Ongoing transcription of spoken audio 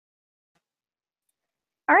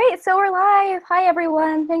All right, so we're live. Hi,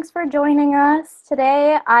 everyone. Thanks for joining us.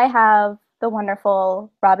 Today, I have the wonderful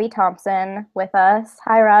Robbie Thompson with us.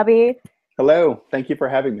 Hi, Robbie. Hello, thank you for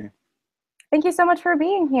having me. Thank you so much for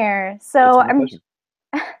being here. It's So my pleasure.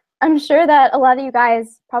 I'm sure that a lot of you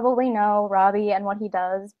guys probably know Robbie and what he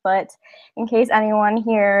does, but in case anyone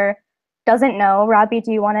here doesn't know, Robbie,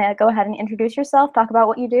 do you want to go ahead and introduce yourself, talk about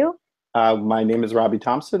what you do? My name is Robbie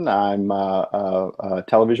Thompson. I'm a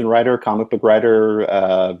television writer, comic book writer,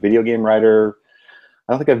 video game writer.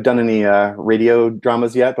 I don't think I've done any radio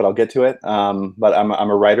dramas yet, but I'll get to it. But I'm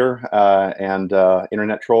a writer and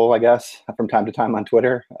internet troll, I guess, from time to time on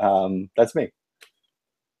Twitter. That's me.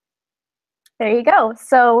 There you go.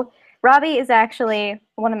 So Robbie is actually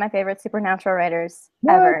one of my favorite supernatural writers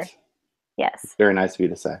ever. What? Yes. Very nice of you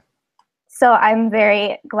to say. So I'm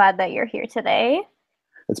very glad that you're here today.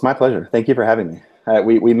 It's my pleasure. Thank you for having me.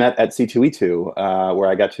 We met at C2E2, where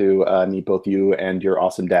I got to meet both you and your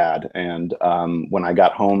awesome dad. And when I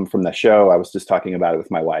got home from the show, I was just talking about it with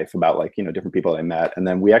my wife about different people I met. And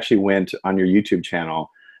then we actually went on your YouTube channel.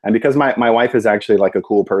 And because my wife is actually like a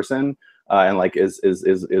cool person and like is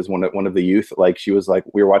one of the youth, like she was like,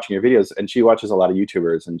 we were watching your videos and she watches a lot of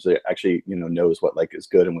YouTubers and she actually, knows what like is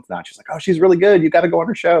good and what's not. She's like, oh, she's really good. You got to go on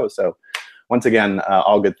her show. So once again,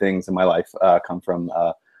 all good things in my life come from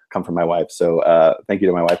my wife. So thank you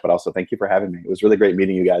to my wife, but also thank you for having me. It was really great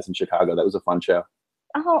meeting you guys in Chicago. That was a fun show.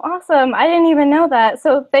 Oh, awesome. I didn't even know that.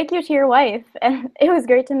 So thank you to your wife. And it was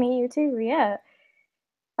great to meet you too. Yeah.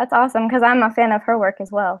 That's awesome because I'm a fan of her work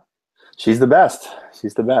as well. She's the best.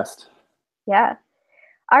 She's the best. Yeah.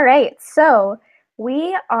 All right. So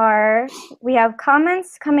we have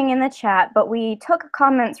comments coming in the chat, but we took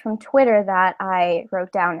comments from Twitter that I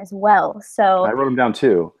wrote down as well. So I wrote them down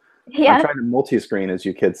too. I'm yeah. trying to multi-screen, as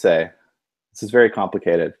you kids say. This is very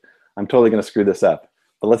complicated. I'm totally going to screw this up,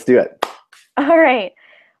 but let's do it. All right.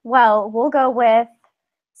 Well, we'll go with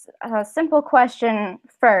a simple question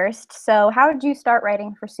first. So how did you start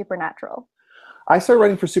writing for Supernatural? I started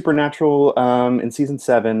writing for Supernatural in season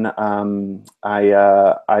 7.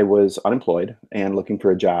 I was unemployed and looking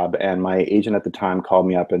for a job, and my agent at the time called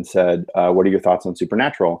me up and said, "What are your thoughts on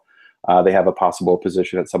Supernatural? They have a possible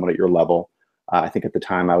position at someone at your level." I think at the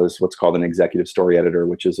time I was what's called an executive story editor,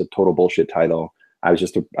 which is a total bullshit title. I was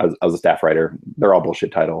a staff writer. They're all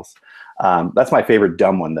bullshit titles. That's my favorite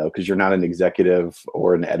dumb one though, because you're not an executive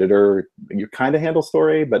or an editor. You kind of handle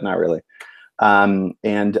story, but not really.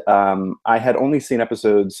 I had only seen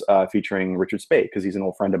episodes featuring Richard Speight because he's an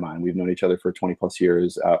old friend of mine. We've known each other for 20 plus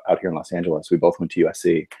years out here in Los Angeles. We both went to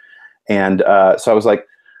USC. And so I was like,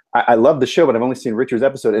 I love the show, but I've only seen Richard's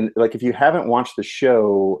episode. And like, if you haven't watched the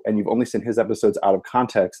show and you've only seen his episodes out of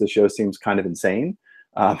context, the show seems kind of insane.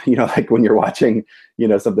 Like when you're watching,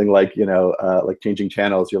 something like, like Changing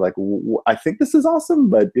Channels, you're like, I think this is awesome,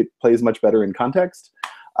 but it plays much better in context.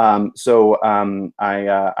 I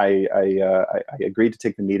agreed to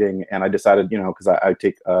take the meeting, and I decided, because I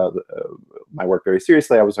take my work very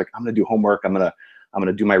seriously. I was like, I'm going to do homework. I'm going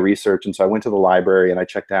to do my research. And so I went to the library and I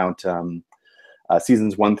checked out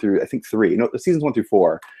seasons 1 through, I think 3, seasons 1 through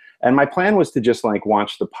 4. And my plan was to just like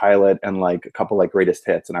watch the pilot and like a couple like greatest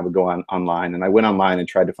hits. And I would go online, and I went online and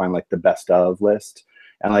tried to find like the best of list.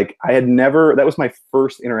 And like, that was my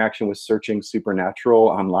first interaction with searching Supernatural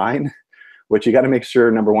online, which you got to make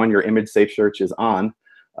sure, number one, your image safe search is on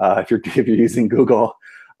if you're using Google.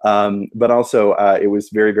 But also, it was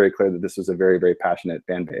very, very clear that this was a very, very passionate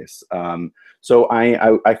fan base. So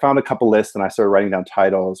I found a couple lists and I started writing down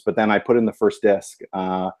titles, but then I put in the first disc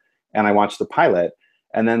and I watched the pilot.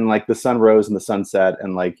 And then like the sun rose and the sun set,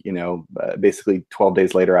 and like, basically 12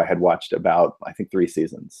 days later, I had watched about, I think, 3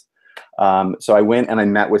 seasons. So I went and I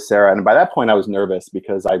met with Sarah. And by that point, I was nervous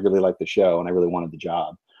because I really liked the show and I really wanted the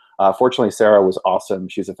job. Fortunately, Sarah was awesome.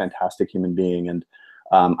 She's a fantastic human being. And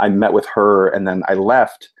I met with her, and then I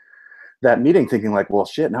left that meeting thinking like, well,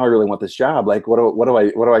 shit, now I really want this job. Like, what do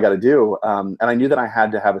I got to do? And I knew that I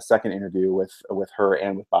had to have a second interview with her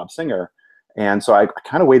and with Bob Singer. And so I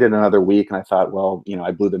kind of waited another week, and I thought, well,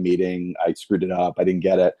 I blew the meeting. I screwed it up. I didn't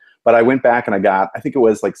get it. But I went back and I think it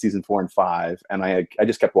was like season 4 and 5. And I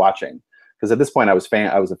just kept watching because at this point I was a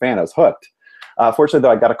fan. I was hooked. Fortunately,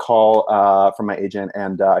 though, I got a call from my agent,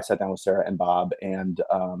 and I sat down with Sarah and Bob, and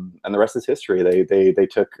the rest is history. They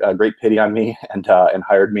took great pity on me and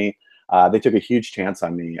hired me. They took a huge chance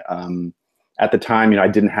on me. At the time, I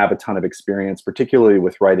didn't have a ton of experience, particularly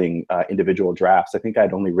with writing individual drafts. I think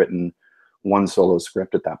I'd only written 1 solo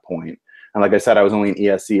script at that point. And like I said, I was only an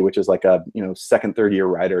ESC, which is like a second, third year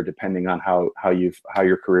writer, depending on how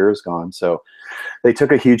your career has gone. So they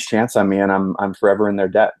took a huge chance on me, and I'm forever in their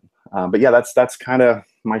debt. But yeah, that's kind of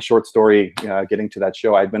my short story getting to that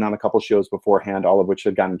show. I'd been on a couple shows beforehand, all of which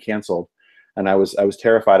had gotten canceled. And I was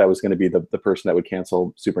terrified I was going to be the person that would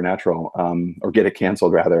cancel Supernatural, or get it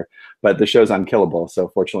canceled rather. But the show's unkillable. So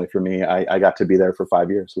fortunately for me, I got to be there for 5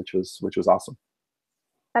 years, which was awesome.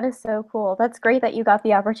 That is so cool. That's great that you got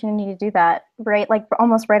the opportunity to do that, right? Like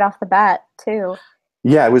almost right off the bat, too.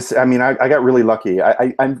 Yeah, it was. I mean, I got really lucky.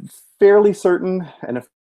 I'm fairly certain, and if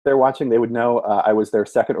they're watching, they would know I was their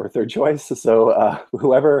second or third choice. So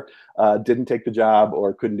whoever didn't take the job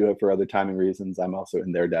or couldn't do it for other timing reasons, I'm also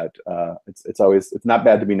in their debt. It's not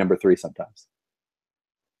bad to be number three sometimes.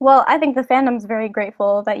 Well, I think the fandom's very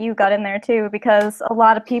grateful that you got in there too, because a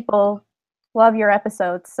lot of people love your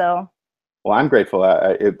episodes. So, Well, I'm grateful.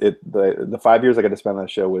 The 5 years I got to spend on the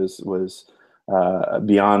show was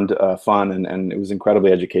beyond fun, and it was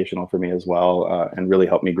incredibly educational for me as well, and really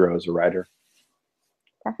helped me grow as a writer.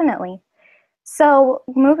 definitely. So,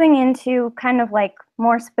 moving into kind of like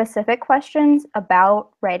more specific questions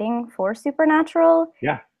about writing for Supernatural.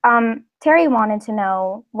 Yeah. Terry wanted to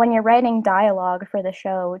know, when you're writing dialogue for the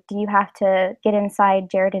show, do you have to get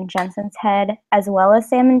inside Jared and Jensen's head as well as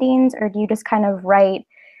Sam and Dean's, or do you just kind of write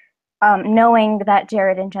knowing that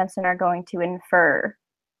Jared and Jensen are going to infer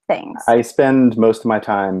things? I spend most of my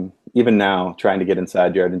time, even now, trying to get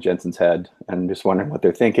inside Jared and Jensen's head and just wondering what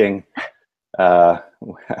they're thinking, uh,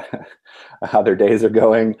 how their days are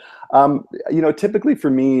going. Typically for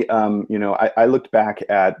me, I looked back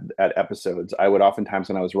at episodes. I would oftentimes,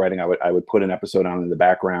 when I was writing, I would put an episode on in the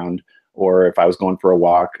background, or if I was going for a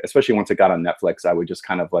walk, especially once it got on Netflix, I would just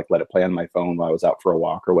kind of like let it play on my phone while I was out for a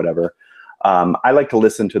walk or whatever. I like to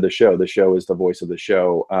listen to the show. The show is the voice of the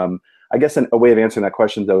show. I guess a way of answering that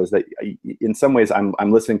question, though, is that in some ways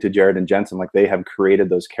I'm listening to Jared and Jensen, like they have created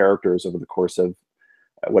those characters over the course of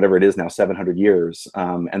whatever it is now, 700 years.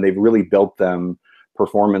 And they've really built them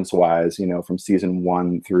performance-wise, from season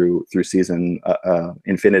 1 through season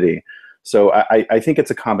infinity. So I think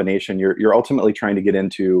it's a combination. You're ultimately trying to get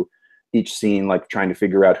into each scene, like trying to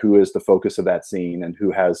figure out who is the focus of that scene and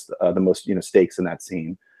who has the most stakes in that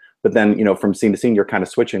scene. But then from scene to scene, you're kind of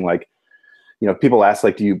switching. Like, people ask,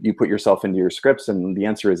 like, do you put yourself into your scripts? And the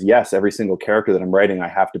answer is yes. Every single character that I'm writing, I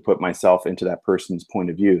have to put myself into that person's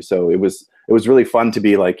point of view. So it was really fun to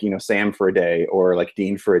be like, Sam for a day, or like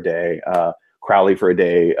Dean for a day, Crowley for a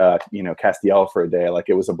day, Castiel for a day. Like,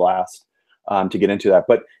 it was a blast to get into that.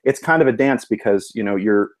 But it's kind of a dance because,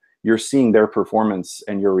 you're seeing their performance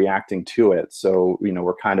and you're reacting to it. So,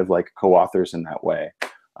 we're kind of like co-authors in that way.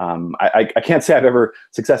 I can't say I've ever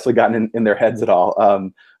successfully gotten in their heads at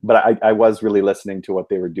all, but I was really listening to what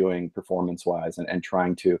they were doing performance-wise and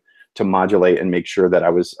trying to modulate and make sure that I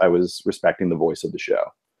was respecting the voice of the show.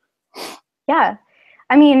 Yeah.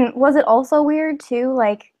 I mean, was it also weird too,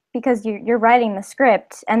 like, because you're writing the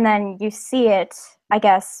script and then you see it, I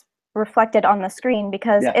guess, reflected on the screen,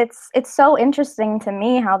 because Yeah. it's so interesting to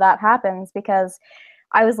me how that happens, because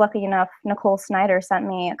I was lucky enough, Nicole Snyder sent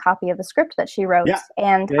me a copy of the script that she wrote. Yeah.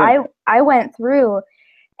 And Yeah. I went through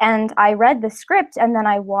and I read the script and then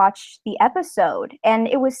I watched the episode. And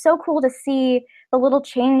it was so cool to see the little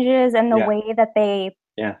changes and the Yeah. way that they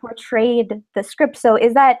Yeah. portrayed the script. So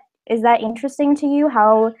is that interesting to you,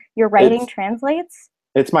 how your writing translates?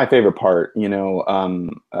 It's my favorite part. There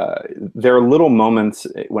are little moments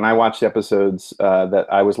when I watch the episodes that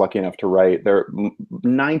I was lucky enough to write.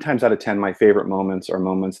 9 times out of 10, my favorite moments are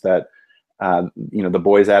moments that the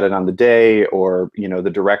boys added on the day, or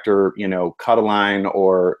the director cut a line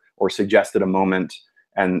or suggested a moment,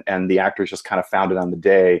 and the actors just kind of found it on the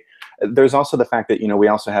day. There's also the fact that we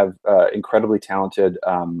also have incredibly talented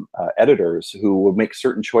editors who will make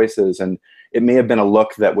certain choices, and it may have been a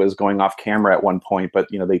look that was going off camera at one point, but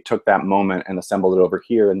they took that moment and assembled it over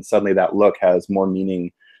here, and suddenly that look has more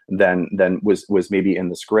meaning than was maybe in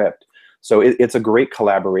the script. So it's a great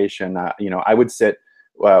collaboration. I would sit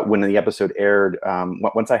when the episode aired,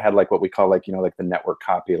 once I had like what we call like the network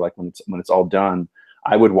copy, like when it's all done,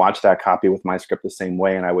 I would watch that copy with my script the same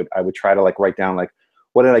way, and I would try to like write down like,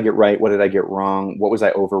 what did I get right? What did I get wrong? What was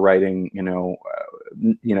I overwriting?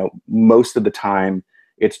 Most of the time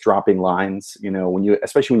it's dropping lines.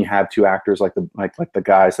 Especially when you have 2 actors like the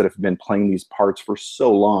guys that have been playing these parts for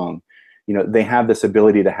so long, they have this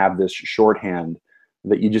ability to have this shorthand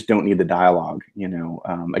that you just don't need the dialogue.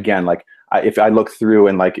 Again, like if I look through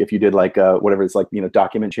and like if you did like whatever it's like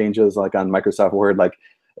document changes like on Microsoft Word, like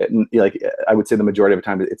I would say the majority of the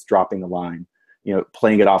time it's dropping the line.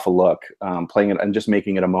 Playing it off a look, playing it and just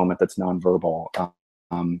making it a moment that's nonverbal.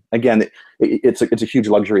 Again, it's a huge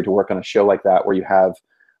luxury to work on a show like that, where you have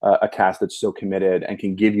a cast that's so committed and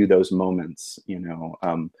can give you those moments.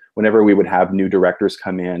 Whenever we would have new directors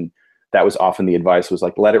come in, that was often the advice, was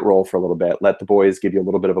like, let it roll for a little bit, let the boys give you a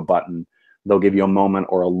little bit of a button, they'll give you a moment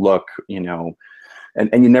or a look,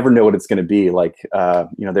 and you never know what it's going to be. Like,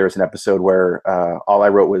 there was an episode where all I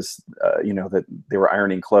wrote was, that they were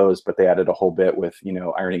ironing clothes, but they added a whole bit with,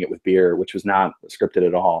 ironing it with beer, which was not scripted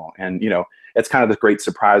at all. And, it's kind of this great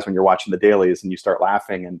surprise when you're watching the dailies and you start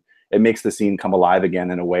laughing, and it makes the scene come alive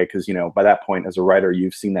again in a way. Cause, by that point as a writer,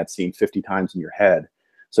 you've seen that scene 50 times in your head.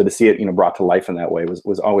 So to see it, brought to life in that way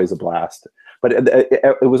was always a blast. But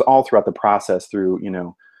it was all throughout the process, through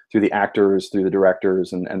the actors, through the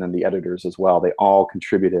directors, and then the editors as well. They all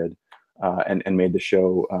contributed and made the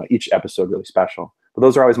show, each episode, really special. But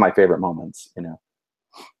those are always my favorite moments.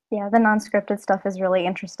 Yeah, the non-scripted stuff is really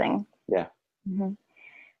interesting. Yeah. Mm-hmm.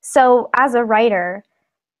 So as a writer,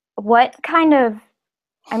 how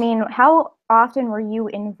often were you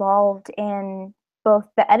involved in both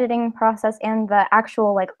the editing process and the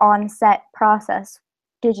actual on-set process?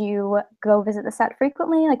 Did you go visit the set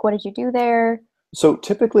frequently? Like, what did you do there? So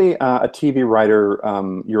typically, a TV writer,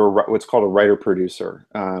 you're what's called a writer-producer,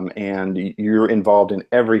 and you're involved in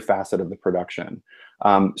every facet of the production.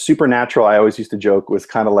 Supernatural, I always used to joke, was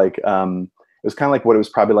kind of like what it was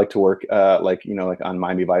probably like to work, like on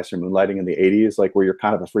Miami Vice or Moonlighting in the '80s, like where you're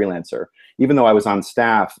kind of a freelancer. Even though I was on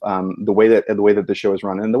staff, the way that the show is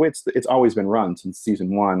run, and the way it's always been run since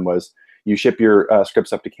season 1, was you ship your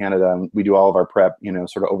scripts up to Canada, and we do all of our prep,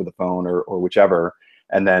 sort of over the phone or whichever.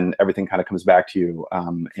 And then everything kind of comes back to you.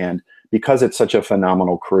 And because it's such a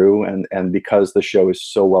phenomenal crew, and because the show is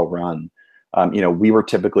so well run, we were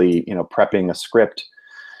typically, prepping a script,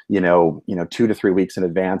 2 to 3 weeks in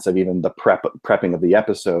advance of even the prepping of the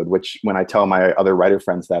episode, which when I tell my other writer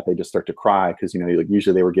friends that, they just start to cry, because,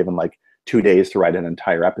 usually they were given like 2 days to write an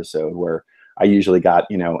entire episode, where I usually got,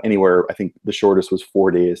 anywhere, I think the shortest was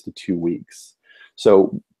 4 days to 2 weeks.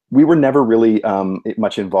 So we were never really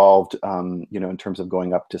much involved, in terms of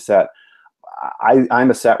going up to set.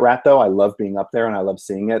 I'm a set rat, though. I love being up there and I love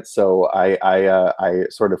seeing it. So I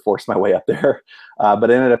sort of forced my way up there, but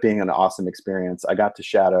it ended up being an awesome experience. I got to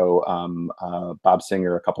shadow Bob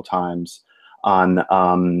Singer a couple times on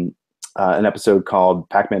an episode called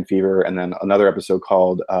Pac-Man Fever, and then another episode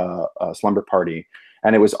called Slumber Party.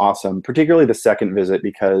 And it was awesome, particularly the second visit,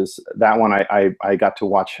 because that one I got to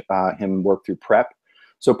watch him work through prep.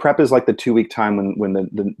 So prep is like the 2-week time when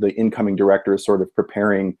the incoming director is sort of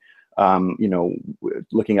preparing,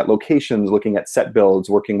 looking at locations, looking at set builds,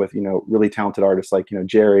 working with, really talented artists like,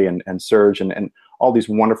 Jerry and Serge and all these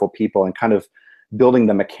wonderful people, and kind of building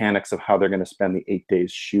the mechanics of how they're going to spend the 8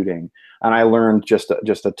 days shooting. And I learned just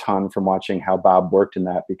a ton from watching how Bob worked in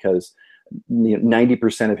that, because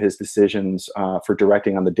 90% of his decisions for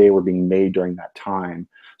directing on the day were being made during that time.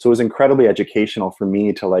 So it was incredibly educational for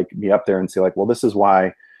me to be up there and say well, this is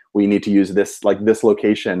why we need to use this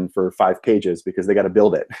location for 5 pages, because they got to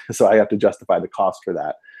build it. So I have to justify the cost for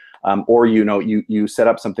that. Or, you set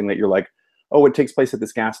up something that you're like, oh, it takes place at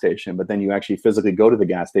this gas station, but then you actually physically go to the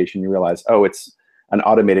gas station, you realize, oh, it's an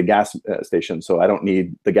automated gas station. So I don't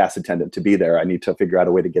need the gas attendant to be there. I need to figure out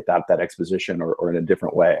a way to get that exposition or in a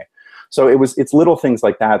different way. So it's little things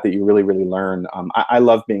like that you really, really learn. I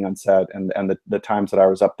love being on set, and the times that I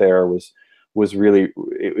was up there was really,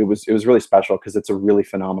 it was really special, because it's a really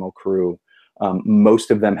phenomenal crew.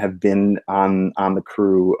 Most of them have been on the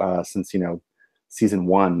crew since season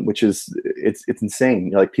 1, which is it's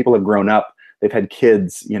insane. People have grown up, they've had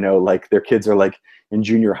kids, their kids are in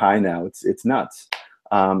junior high now. It's nuts.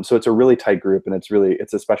 So it's a really tight group, and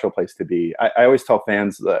it's a special place to be. I always tell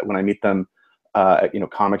fans that when I meet them at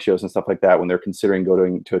comic shows and stuff like that, when they're considering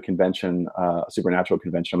going to a convention, a Supernatural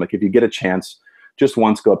convention, I'm like, if you get a chance, just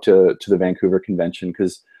once go up to the Vancouver convention,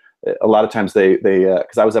 because a lot of times they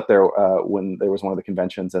because I was up there when there was one of the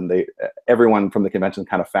conventions, and everyone from the convention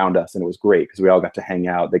kind of found us, and it was great because we all got to hang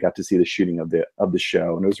out. They got to see the shooting of the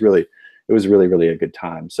show, and it was really a good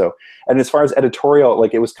time. So, and as far as editorial,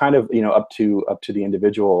 it was kind of up to the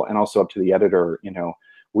individual, and also up to the editor.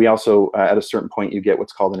 We also at a certain point you get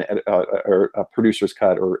what's called or a producer's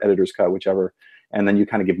cut or editor's cut, whichever, and then you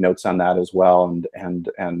kind of give notes on that as well.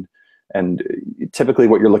 And typically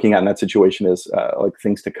what you're looking at in that situation is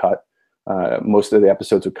things to cut. Most of the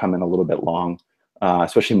episodes would come in a little bit long,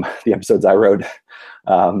 especially the episodes I wrote.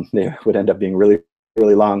 They would end up being really,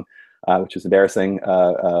 really long, which is embarrassing,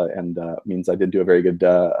 and means I did do a very good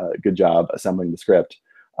job assembling the script.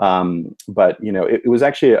 But it was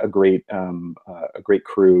actually a great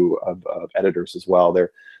crew of editors as well.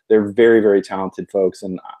 They're very, very talented folks,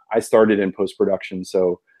 and I started in post-production,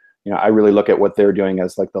 so I really look at what they're doing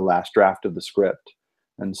as the last draft of the script.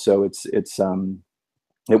 And so it's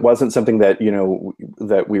it wasn't something that,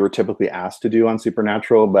 that we were typically asked to do on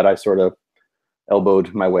Supernatural, but I sort of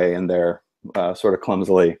elbowed my way in there, sort of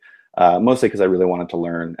clumsily, mostly because I really wanted to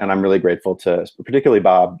learn. And I'm really grateful to particularly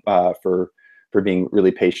Bob for being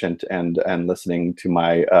really patient and listening to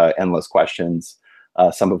my endless questions,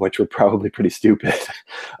 some of which were probably pretty stupid.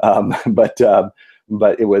 But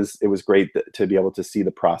it was great to be able to see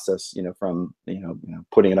the process, from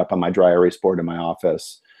putting it up on my dry erase board in my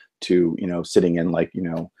office to sitting in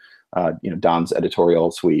Don's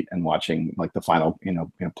editorial suite and watching like the final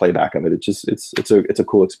playback of it. It's a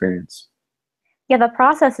cool experience. Yeah, the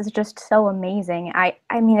process is just so amazing. I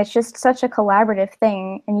mean, it's just such a collaborative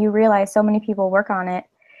thing, and you realize so many people work on it,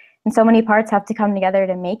 and so many parts have to come together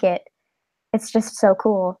to make it. It's just so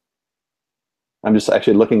cool. I'm just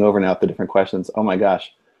actually looking over now at the different questions. Oh my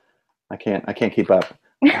gosh, I can't keep up.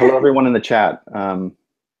 Hello, everyone in the chat. I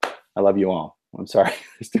love you all. I'm sorry.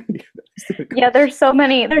 Yeah, there's so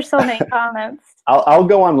many comments. I'll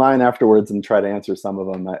go online afterwards and try to answer some of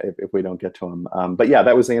them if we don't get to them. But yeah,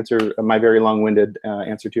 that was the answer, my very long-winded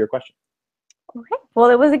answer to your question. Okay, well,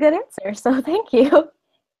 it was a good answer, so thank you.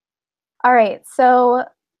 All right, so a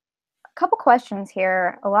couple questions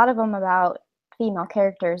here, a lot of them about female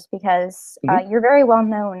characters, because you're very well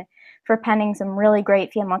known for penning some really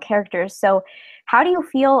great female characters. So how do you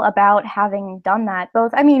feel about having done that,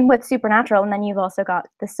 both, I mean, with Supernatural, and then you've also got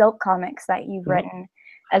the Silk comics that you've written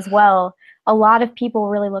as well. A lot of people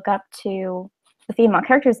really look up to the female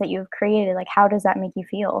characters that you've created. Like, how does that make you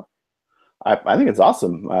feel? I think it's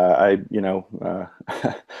awesome. I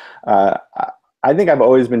think I've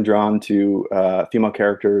always been drawn to female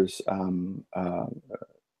characters,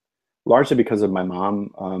 largely because of my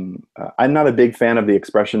mom. I'm not a big fan of the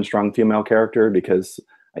expression strong female character, because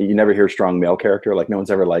you never hear strong male character. Like, no one's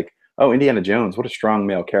ever like, oh, Indiana Jones, what a strong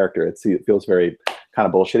male character. It feels very kind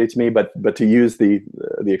of bullshitty to me. But to use the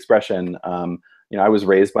expression, I was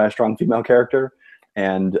raised by a strong female character.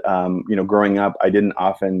 And, growing up, I didn't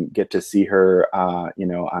often get to see her, on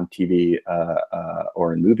TV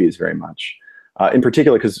or in movies very much. In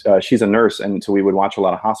particular, because she's a nurse, and so we would watch a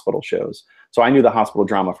lot of hospital shows. So I knew the hospital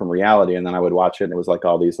drama from reality, and then I would watch it, and it was like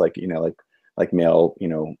all these like male,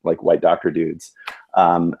 like white doctor dudes.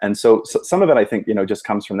 And so some of it, I think, just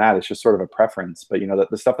comes from that. It's just sort of a preference. But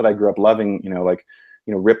the stuff that I grew up loving,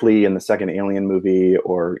 Ripley in the second Alien movie,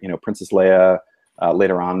 or Princess Leia.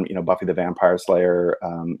 Later on, Buffy the Vampire Slayer,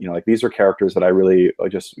 like these are characters that I really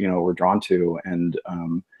just, were drawn to, and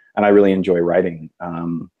I really enjoy writing.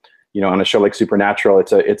 On a show like Supernatural,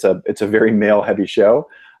 it's a very male heavy show.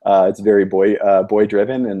 It's very boy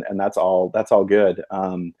driven, and that's all good.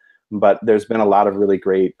 But there's been a lot of really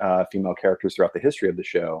great female characters throughout the history of the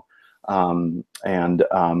show.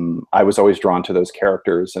 I was always drawn to those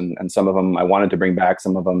characters, and some of them I wanted to bring back,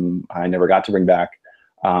 some of them I never got to bring back.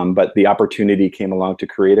 But the opportunity came along to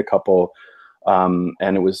create a couple,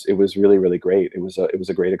 and it was really, really great. It was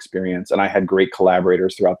a great experience, and I had great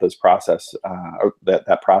collaborators throughout this process.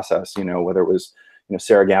 That process, whether it was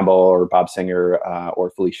Sarah Gamble or Bob Singer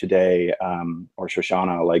or Felicia Day or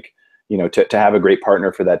Shoshana, like to have a great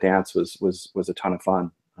partner for that dance was a ton of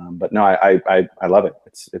fun. But no, I love it.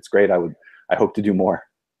 It's great. I hope to do more.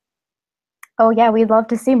 Oh yeah, we'd love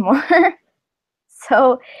to see more.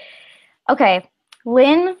 So, okay.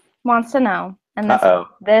 Lynn wants to know, and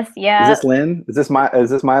yeah. Is this Lynn? Is this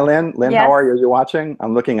my Lynn? Lynn, yes. How are you? Are you watching?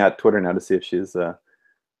 I'm looking at Twitter now to see if she's. All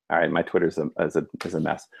right, my Twitter's is a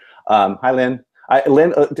mess. Hi, Lynn.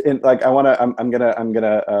 Lynn,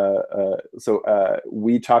 So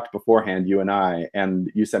we talked beforehand, you and I,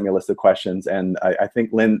 and you sent me a list of questions, and I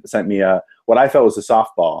think Lynn sent me what I felt was a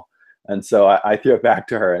softball, and so I threw it back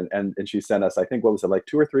to her, and she sent us, I think, what was it, like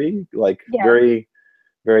 2 or 3, like very,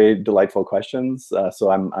 very delightful questions.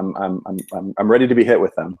 So I'm ready to be hit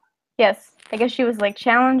with them. Yes, I guess she was like,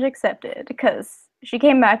 challenge accepted, because she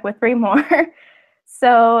came back with 3 more.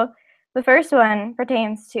 So the first one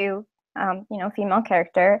pertains to female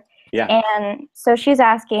character. Yeah. And so she's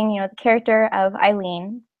asking, the character of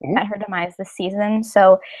Eileen at her demise this season.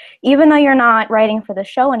 So even though you're not writing for the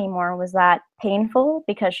show anymore, was that painful?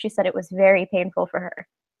 Because she said it was very painful for her.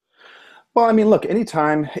 Well, I mean, look,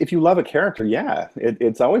 anytime, if you love a character, yeah,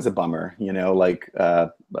 it's always a bummer, like a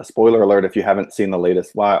spoiler alert, if you haven't seen the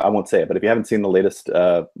latest, well, I won't say it, but if you haven't seen the latest,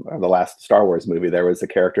 or the last Star Wars movie, there was a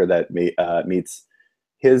character that meets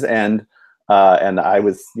his end, and I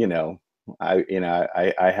was, I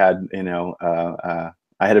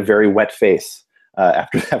had a very wet face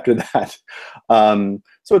after that.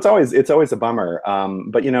 So it's always a bummer.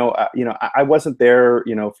 But I wasn't there,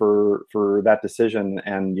 for that decision,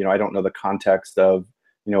 and I don't know the context of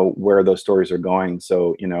where those stories are going.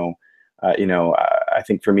 So I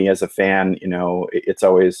think for me as a fan, it's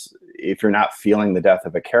always, if you're not feeling the death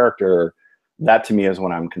of a character, that to me is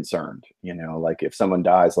when I'm concerned. Like if someone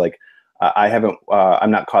dies, like I haven't,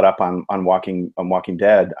 I'm not caught up on Walking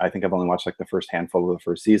Dead. I think I've only watched like the first handful of the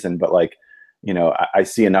first season, but like, I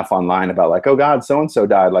see enough online about like, oh God, so and so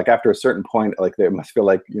died. Like after a certain point, like they must feel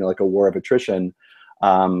like like a war of attrition.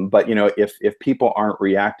 But if people aren't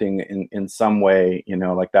reacting in some way,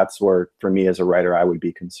 like that's where for me as a writer I would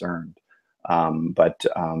be concerned. But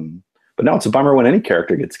no, it's a bummer when any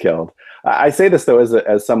character gets killed. I say this though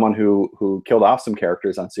as someone who killed off some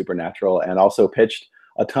characters on Supernatural and also pitched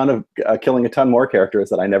a ton of killing a ton more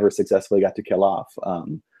characters that I never successfully got to kill off.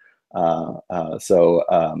 So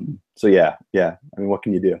yeah. I mean, what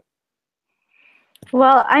can you do?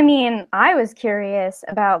 Well, I mean, I was curious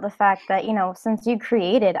about the fact that, since you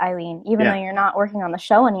created Eileen, even though Yeah, you're not working on the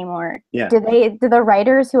show anymore, yeah. do the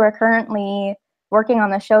writers who are currently working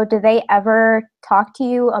on the show, do they ever talk to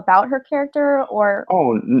you about her character or?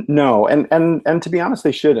 Oh no, and to be honest,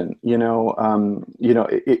 they shouldn't.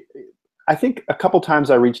 I think a couple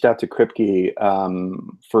times I reached out to Kripke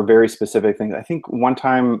for very specific things. I think one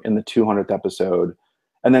time in the 200th episode,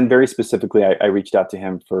 and then very specifically, I reached out to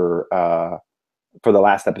him for the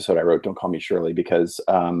last episode I wrote, Don't Call Me Shirley, because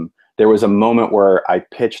there was a moment where I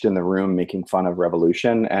pitched in the room making fun of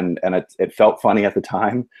Revolution, and it felt funny at the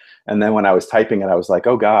time. And then when I was typing it, I was like,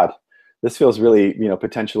 oh God, this feels really,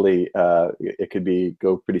 potentially it could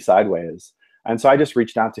go pretty sideways. And so I just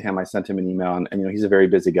reached out to him. I sent him an email, and he's a very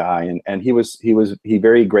busy guy, and he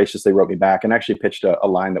very graciously wrote me back and actually pitched a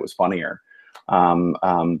line that was funnier.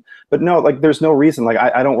 But no, like there's no reason. Like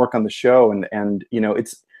I don't work on the show, and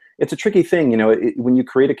it's a tricky thing, when you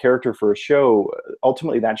create a character for a show,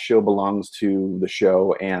 ultimately that show belongs to the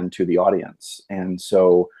show and to the audience. And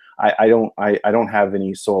so I don't have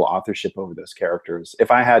any sole authorship over those characters.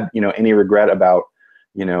 If I had, any regret about,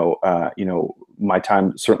 my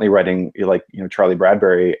time certainly writing like, Charlie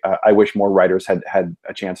Bradbury, I wish more writers had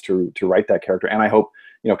a chance to write that character. And I hope,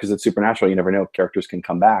 because it's Supernatural, you never know, characters can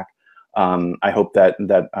come back. I hope that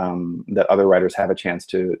other writers have a chance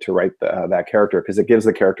to write that character, because it gives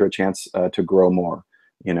the character a chance to grow more.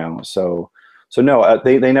 So no,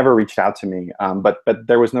 they never reached out to me, but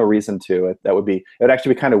there was no reason to. It would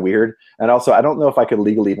actually be kind of weird, and also I don't know if I could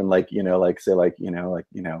legally even say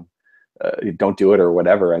don't do it or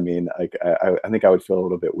whatever. I mean, like I think I would feel a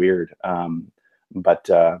little bit weird. But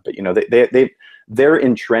they're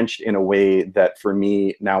entrenched in a way that for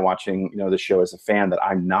me now watching the show as a fan that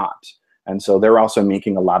I'm not. And so they're also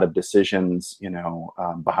making a lot of decisions,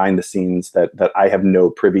 behind the scenes that I have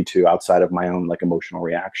no privy to outside of my own like emotional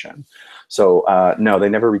reaction. So no, they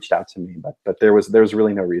never reached out to me, but there was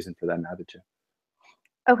really no reason for them either to.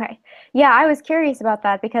 Okay. Yeah, I was curious about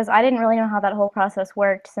that because I didn't really know how that whole process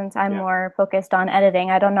worked since I'm more focused on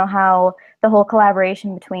editing. I don't know how the whole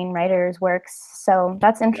collaboration between writers works. So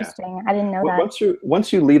that's interesting. I didn't know that.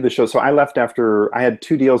 Once you leave the show, so I left after I had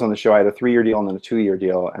 2 deals on the show. I had a 3-year deal and then a 2-year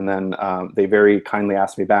deal, and then they very kindly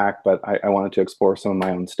asked me back, but I wanted to explore some of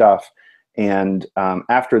my own stuff. And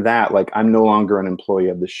after that, like I'm no longer an employee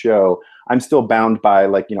of the show. I'm still bound by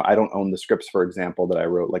I don't own the scripts, for example, that I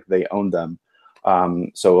wrote. Like they own them.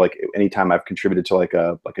 So like anytime I've contributed to like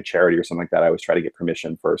a charity or something like that, I always try to get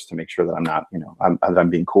permission first to make sure that I'm not, I'm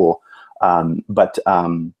being cool. But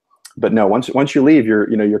no, once you leave,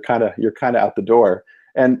 you're kind of out the door,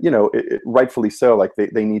 and rightfully so. Like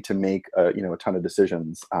they need to make a ton of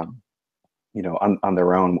decisions, on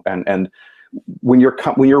their own. And when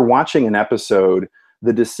you're watching an episode,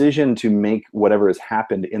 the decision to make whatever has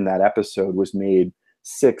happened in that episode was made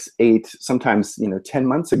 6, 8, sometimes 10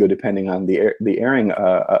 months ago, depending on the airing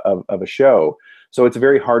of a show. So it's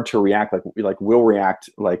very hard to react. Like we'll react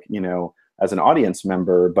as an audience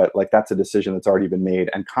member, but like that's a decision that's already been made,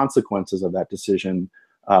 and consequences of that decision,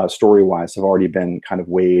 story-wise, have already been kind of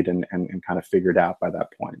weighed and kind of figured out by that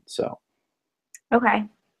point. So. Okay.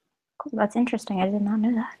 Cool. That's interesting. I did not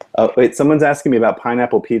know that. Wait, someone's asking me about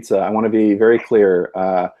pineapple pizza. I want to be very clear.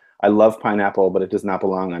 I love pineapple, but it does not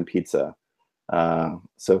belong on pizza.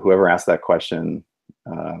 So whoever asked that question,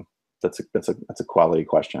 that's a quality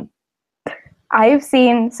question. I've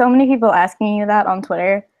seen so many people asking you that on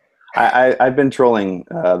Twitter. I've been trolling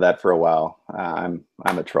that for a while. I'm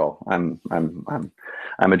a troll. I'm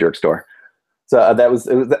a jerk store. So that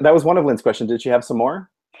was one of Lynn's questions. Did she have some more?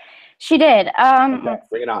 She did. Okay,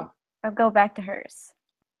 bring it on. I'll go back to hers.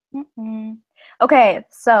 Okay,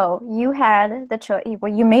 so you had the choice.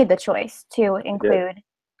 Well, you made the choice to include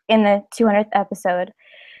in the 200th episode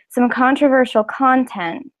some controversial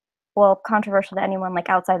content. Well, controversial to anyone like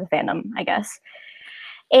outside the fandom, I guess.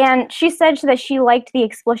 And she said that she liked the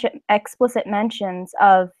explicit mentions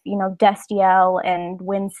of, you know, Destiel and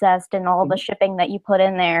Wincest and all the shipping that you put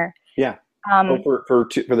in there. Yeah. Oh, for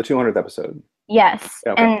the 200th episode. Yes.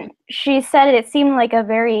 Okay. And she said it seemed like a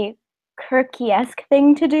very Kirky-esque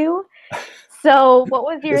thing to do. So what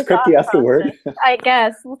was your Is thought Kirky-esque a word? process? I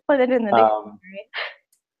guess. Let's put it in the dictionary.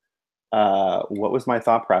 What was my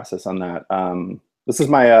thought process on that? This is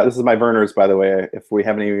my Verner's, by the way. If we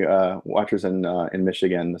have any watchers in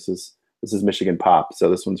Michigan, this is Michigan pop. So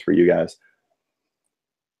this one's for you guys.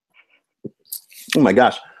 Oh my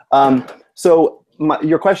gosh. So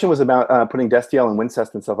your question was about putting Destiel and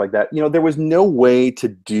Wincest and stuff like that. You know, there was no way to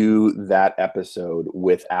do that episode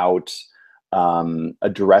without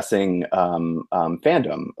addressing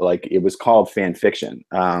fandom. Like, it was called fan fiction.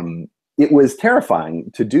 It was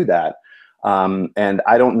terrifying to do that. And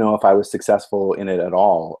I don't know if I was successful in it at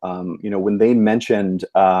all. You know, when they mentioned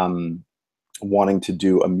wanting to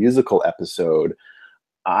do a musical episode,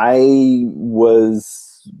 I was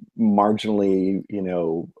marginally, you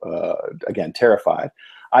know, again, terrified.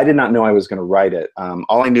 I did not know I was going to write it.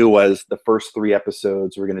 All I knew was the first 3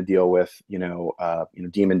 episodes were going to deal with, you know,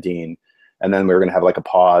 Demon Dean, and then we were going to have like a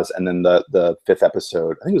pause, and then the 5th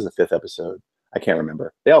episode, I think it was the 5th episode, I can't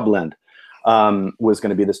remember, they all blend, was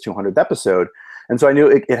going to be this 200th episode. And so I knew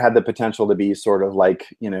it had the potential to be sort of like,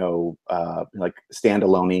 you know, like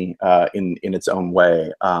standalone in its own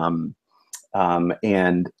way.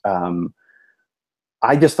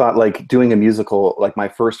 I just thought, like, doing a musical, like, my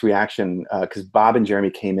first reaction, because Bob and Jeremy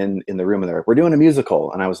came in the room and they're like, we're doing a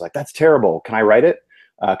musical. And I was like, that's terrible. Can I write it?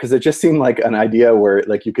 Because it just seemed like an idea where,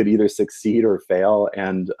 like, you could either succeed or fail.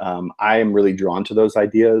 And I am really drawn to those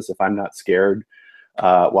ideas if I'm not scared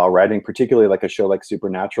while writing, particularly like a show like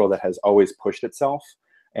Supernatural that has always pushed itself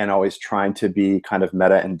and always trying to be kind of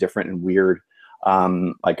meta and different and weird.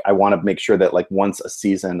 Like, I want to make sure that, like, once a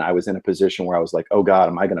season I was in a position where I was like, oh God,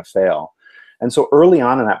 am I going to fail? And so early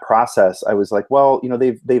on in that process, I was like, well, you know,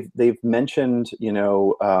 they've mentioned, you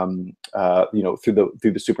know, through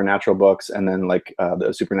the Supernatural books and then like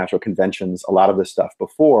the Supernatural conventions, a lot of this stuff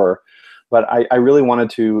before, but I really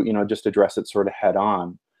wanted to, you know, just address it sort of head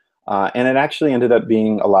on. And it actually ended up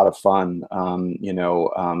being a lot of fun.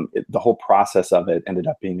 The whole process of it ended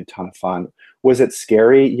up being a ton of fun. Was it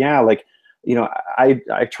scary? Yeah, like, you know,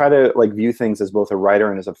 I try to, like, view things as both a writer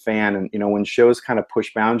and as a fan. And, you know, when shows kind of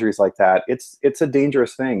push boundaries like that, it's a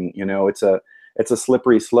dangerous thing. You know, it's a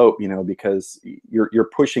slippery slope, you know, because you're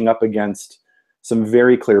pushing up against some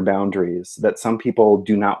very clear boundaries that some people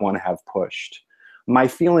do not want to have pushed. My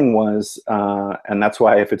feeling was, and that's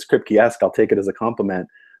why if it's Kripke-esque, I'll take it as a compliment,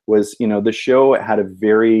 was, you know, the show had a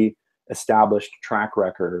very established track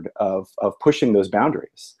record of pushing those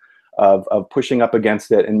boundaries, of pushing up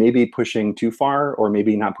against it, and maybe pushing too far, or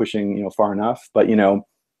maybe not pushing, you know, far enough. But, you know,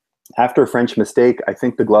 after French Mistake, I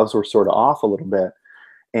think the gloves were sort of off a little bit.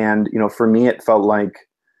 And, you know, for me, it felt like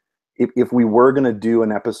if we were going to do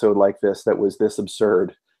an episode like this that was this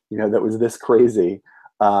absurd, you know, that was this crazy,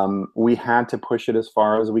 we had to push it as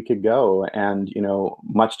far as we could go. And, you know,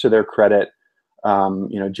 much to their credit,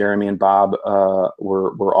 you know, Jeremy and Bob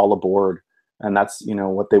were all aboard, and that's, you know,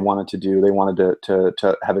 what they wanted to do. They wanted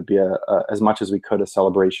to have it be as much as we could a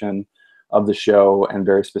celebration of the show, and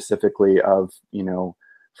very specifically of, you know,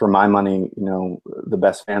 for my money, you know, the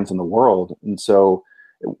best fans in the world. And so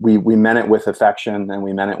we meant it with affection, and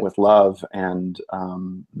we meant it with love. And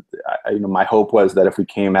you know, my hope was that if we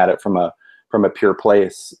came at it from a pure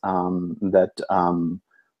place, that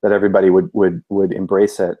everybody would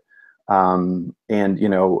embrace it. And, you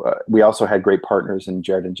know, we also had great partners in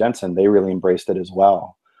Jared and Jensen. They really embraced it as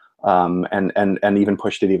well. And even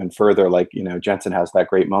pushed it even further. Like, you know, Jensen has that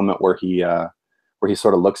great moment where he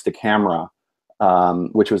sort of looks to camera,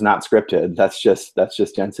 which was not scripted. That's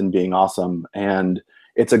just Jensen being awesome. And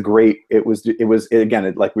it was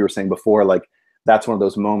again, like we were saying before, like, that's one of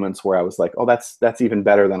those moments where I was like, oh, that's even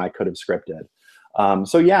better than I could have scripted.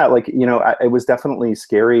 So yeah, like, you know, it was definitely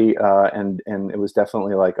scary, and it was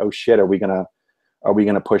definitely like, oh shit, are we gonna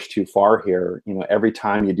push too far here? You know, every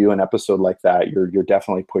time you do an episode like that, you're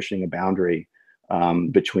definitely pushing a boundary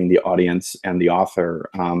between the audience and the author.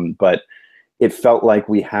 But it felt like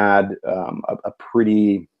we had a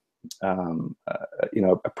pretty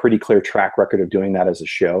clear track record of doing that as a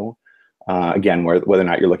show. Again, whether or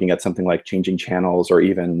not you're looking at something like Changing Channels, or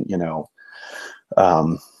even, you know,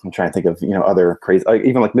 I'm trying to think of, you know, other crazy, like,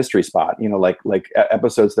 even like Mystery Spot, you know, like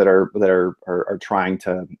episodes that are trying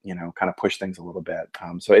to, you know, kind of push things a little bit.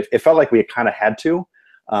 So it felt like we kind of had to,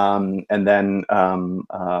 and then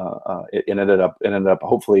it ended up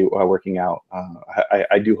hopefully working out.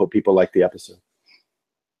 I do hope people like the episode.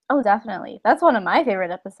 Oh, definitely. That's one of my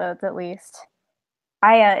favorite episodes, at least.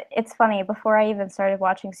 It's funny, before I even started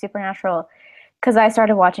watching Supernatural, because I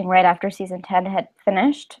started watching right after season 10 had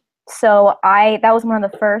finished. So that was one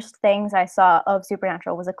of the first things I saw of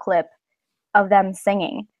Supernatural was a clip of them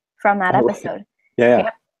singing from that Oh, right. episode. Yeah, yeah.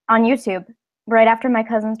 Yep. On YouTube, right after my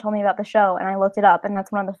cousins told me about the show, and I looked it up, and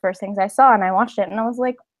that's one of the first things I saw, and I watched it, and I was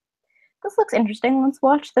like, this looks interesting. Let's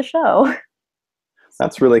watch the show. So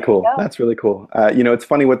That's really there you cool. go. That's really cool. It's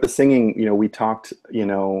funny with the singing, we talked,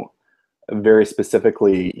 very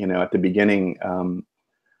specifically, at the beginning,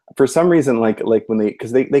 for some reason, like when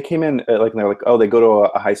because they came in, like, and they're like, oh, they go to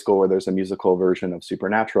a high school where there's a musical version of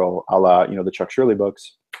Supernatural, a la, the Chuck Shirley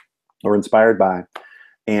books, or inspired by.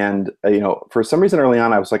 And, for some reason early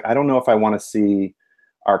on, I was like, I don't know if I want to see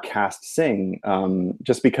our cast sing,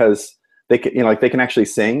 just because they can, like they can actually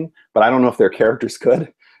sing, but I don't know if their characters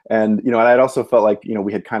could. And, and I'd also felt like,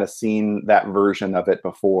 we had kind of seen that version of it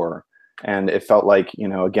before. And it felt like,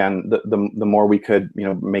 again, the more we could,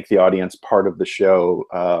 make the audience part of the show,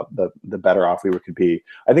 the better off we could be.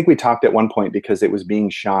 I think we talked at one point, because it was being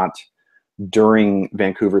shot during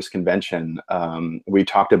Vancouver's convention. We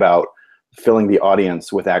talked about filling the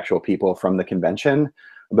audience with actual people from the convention,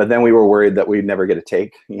 but then we were worried that we'd never get a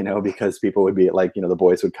take, because people would be like, the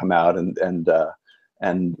boys would come out,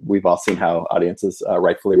 and we've all seen how audiences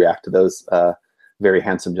rightfully react to those very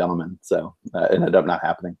handsome gentlemen. So it ended up not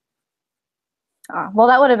happening. Well,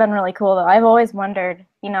 that would have been really cool, though. I've always wondered,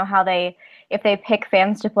 how if they pick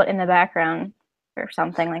fans to put in the background or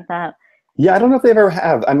something like that. Yeah, I don't know if they've ever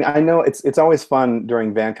have. I mean, I know it's always fun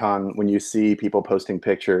during VanCon when you see people posting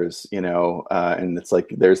pictures, and it's like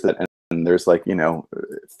there's like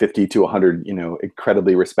 50 to 100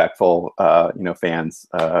 incredibly respectful fans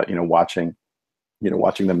watching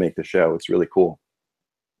them make the show. It's really cool.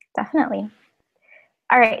 Definitely.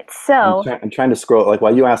 All right, so I'm trying to scroll, like,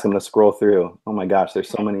 while you ask, I'm gonna scroll through. Oh my gosh, there's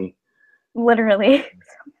so many. literally.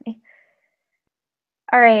 So many.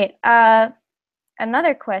 All right,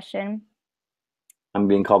 another question. I'm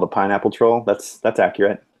being called a pineapple troll. That's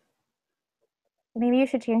accurate. Maybe you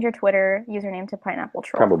should change your Twitter username to Pineapple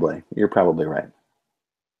Troll. Probably. You're probably right.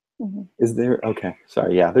 Mm-hmm. Is there? Okay.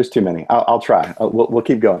 Sorry. Yeah, there's too many. I'll try. We'll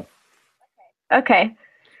keep going. Okay.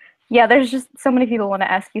 Yeah, there's just so many people want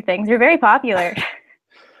to ask you things. You're very popular.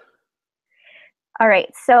 All right,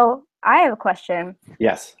 so I have a question.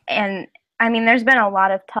 Yes. And I mean, there's been a lot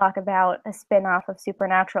of talk about a spin-off of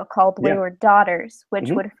Supernatural called Yeah. Wayward Daughters, which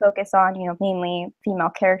Mhm. would focus on, mainly female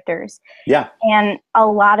characters. Yeah. And a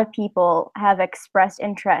lot of people have expressed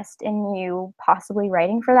interest in you possibly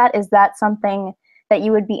writing for that. Is that something that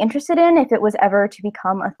you would be interested in if it was ever to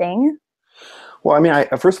become a thing? Well, I mean,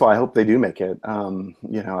 first of all, I hope they do make it.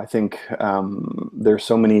 I think there's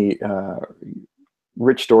so many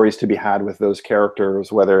rich stories to be had with those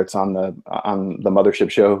characters, whether it's on the mothership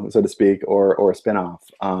show, so to speak, or a spinoff.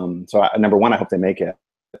 So number one, I hope they make it.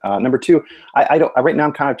 Number two, I don't. Right now,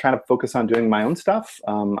 I'm kind of trying to focus on doing my own stuff.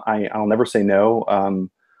 I'll never say no.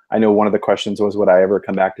 I know one of the questions was, would I ever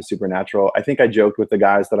come back to Supernatural? I think I joked with the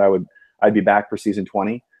guys that I'd be back for season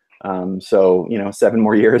 20. So 7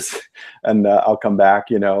 more years, and I'll come back.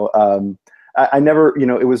 I never,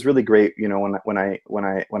 it was really great. When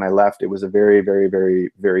I left, it was a very, very,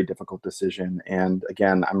 very, very difficult decision. And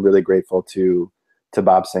again, I'm really grateful to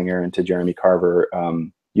Bob Singer and to Jeremy Carver.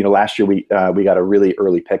 Last year we got a really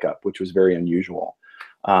early pickup, which was very unusual.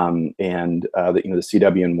 And the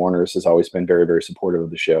CW and Warner's has always been very, very supportive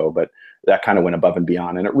of the show, but that kind of went above and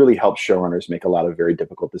beyond, and it really helped showrunners make a lot of very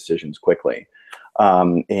difficult decisions quickly.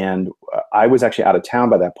 And I was actually out of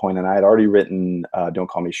town by that point, and I had already written Don't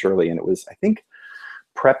Call Me Shirley, and it was, I think,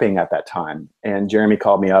 prepping at that time. And Jeremy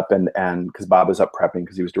called me up, and because Bob was up prepping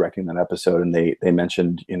because he was directing that episode, and they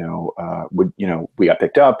mentioned, we got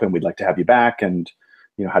picked up, and we'd like to have you back, and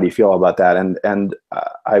how do you feel about that? And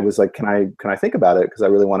I was like, can I think about it, because I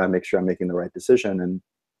really want to make sure I'm making the right decision. And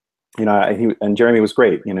and Jeremy was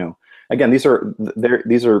great. Again, these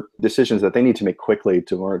are decisions that they need to make quickly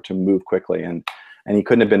to move quickly, and he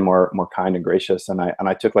couldn't have been more kind and gracious. And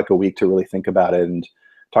I took like a week to really think about it, and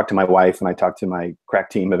talked to my wife, and I talked to my crack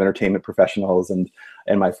team of entertainment professionals and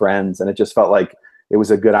my friends, and it just felt like it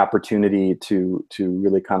was a good opportunity to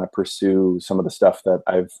really kind of pursue some of the stuff that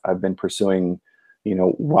I've been pursuing,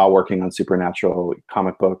 while working on Supernatural,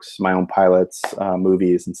 comic books, my own pilots,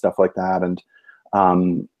 movies, and stuff like that. And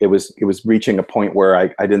it was reaching a point where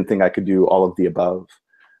I didn't think I could do all of the above.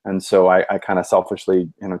 And so I kind of selfishly,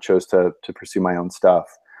 chose to pursue my own stuff.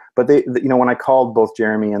 But they, when I called both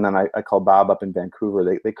Jeremy and then I called Bob up in Vancouver,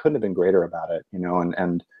 they couldn't have been greater about it,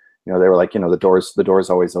 and they were like, the door's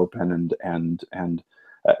always open, and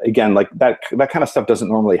again, like that kind of stuff doesn't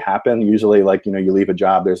normally happen. Usually, like, you know, you leave a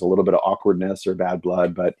job, there's a little bit of awkwardness or bad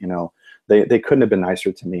blood, but you know, they couldn't have been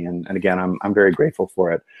nicer to me. And again, I'm very grateful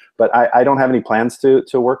for it. But I don't have any plans to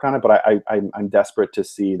work on it, but I'm desperate to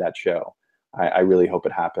see that show. I really hope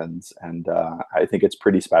it happens. And I think it's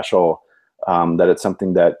pretty special that it's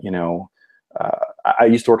something that, you know, I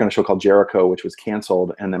used to work on a show called Jericho, which was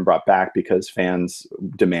canceled and then brought back because fans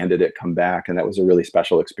demanded it come back. And that was a really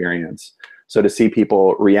special experience. So to see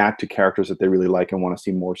people react to characters that they really like and want to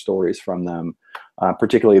see more stories from them,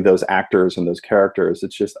 particularly those actors and those characters,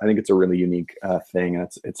 it's just, I think it's a really unique thing. And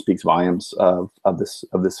it speaks volumes of this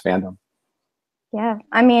fandom. Yeah,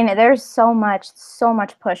 I mean, there's so much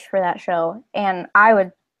push for that show, and I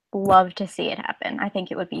would love to see it happen. I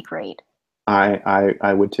think it would be great.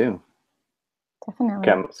 I would too. Definitely.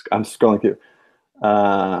 Okay, I'm scrolling through.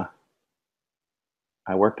 I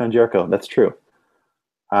worked on Jericho. That's true.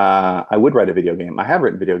 I would write a video game. I have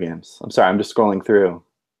written video games. I'm sorry. I'm just scrolling through.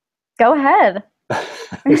 Go ahead.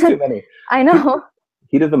 There's too many. I know.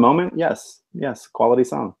 Heat of the moment. Yes. Yes. Quality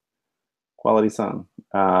song. Quality song.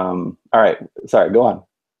 All right. Sorry. Go on.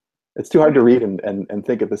 It's too hard to read and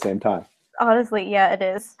think at the same time. Honestly, yeah, it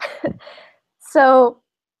is. So,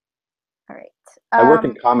 all right. I work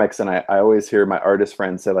in comics, and I always hear my artist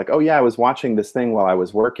friends say like, "Oh yeah, I was watching this thing while I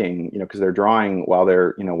was working," you know, because they're drawing while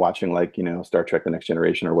they're, you know, watching, like, you know, Star Trek: The Next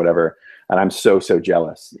Generation or whatever. And I'm so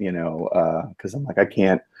jealous, you know, because I'm like, I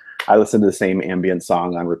can't. I listen to the same ambient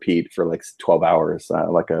song on repeat for like 12 hours,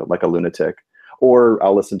 like a lunatic. Or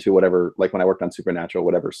I'll listen to whatever, like when I worked on Supernatural,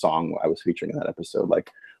 whatever song I was featuring in that episode. Like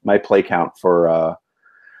my play count for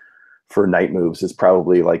Night Moves is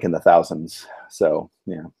probably like in the thousands. So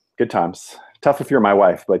yeah, good times. Tough if you're my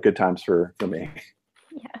wife, but good times for me.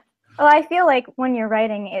 Yeah. Well, I feel like when you're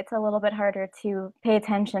writing, it's a little bit harder to pay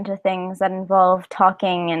attention to things that involve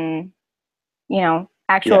talking and, you know,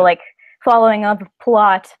 actual like following up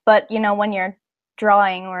plot. But, you know, when you're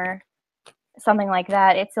drawing or something like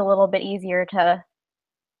that, it's a little bit easier to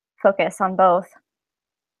focus on both.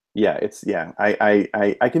 Yeah,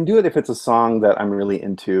 I can do it if it's a song that I'm really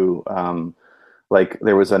into. Like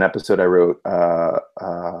there was an episode I wrote,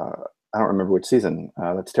 I don't remember which season.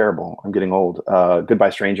 That's terrible. I'm getting old. Goodbye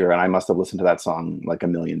Stranger, and I must have listened to that song like a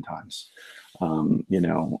million times. You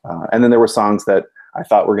know, and then there were songs that I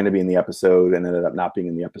thought were going to be in the episode and ended up not being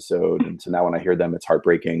in the episode. And so now when I hear them, it's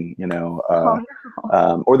heartbreaking, you know. Oh,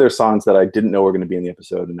 no. Or there's songs that I didn't know were going to be in the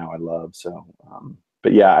episode and now I love. So,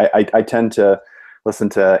 but yeah, I tend to listen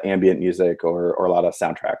to ambient music or a lot of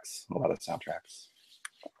soundtracks.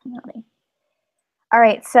 Definitely. All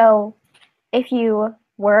right, so if you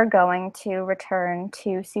were going to return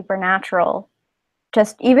to Supernatural,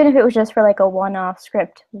 just even if it was just for like a one-off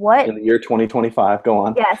script, what in the year 2025? Go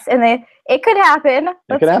on. Yes, and it could happen.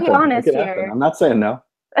 Let's be honest here. I'm not saying no.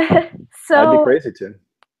 So I'd be crazy to.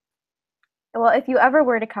 Well, if you ever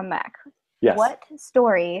were to come back, yes, what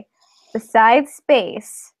story besides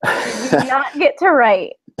space did you not get to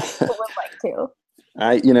write but would like to?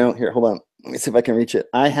 You know, here, hold on. Let me see if I can reach it.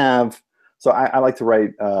 I have. So I like to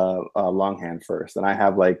write longhand first, and I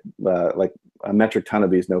have like a metric ton of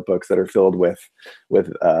these notebooks that are filled with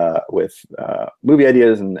movie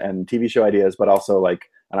ideas and TV show ideas, but also like,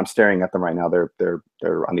 and I'm staring at them right now. They're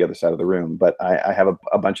on the other side of the room, but I have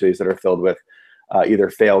a bunch of these that are filled with either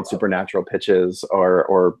failed Supernatural pitches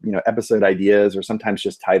or you know, episode ideas, or sometimes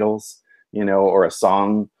just titles, you know, or a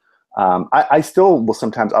song. I still will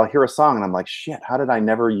sometimes, I'll hear a song and I'm like, shit, how did I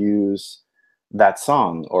never use that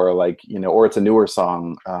song? Or like, you know, or it's a newer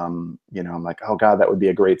song, you know, I'm like, oh God, that would be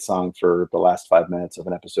a great song for the last 5 minutes of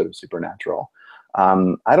an episode of Supernatural.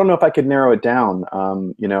 I don't know if I could narrow it down.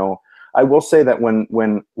 You know, I will say that when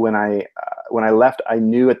I left, I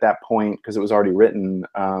knew at that point, because it was already written,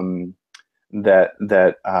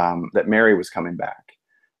 that Mary was coming back.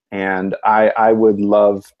 And I would have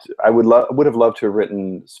loved to have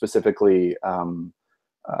written specifically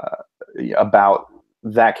about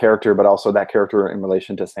that character, but also that character in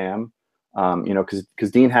relation to Sam. You know,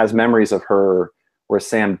 because Dean has memories of her where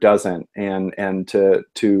Sam doesn't, and to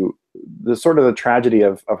the sort of the tragedy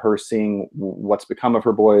of her seeing what's become of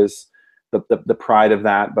her boys, the pride of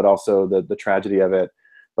that, but also the tragedy of it,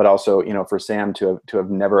 but also, you know, for Sam to have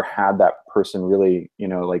never had that person really, you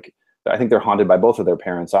know, like, I think they're haunted by both of their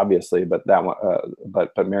parents, obviously, but that one,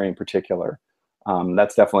 but Mary in particular,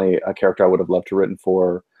 that's definitely a character I would have loved to have written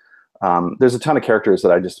for. There's a ton of characters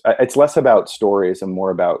that it's less about stories and more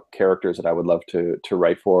about characters that I would love to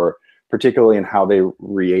write for, particularly in how they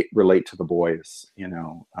relate to the boys, you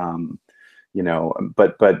know. You know,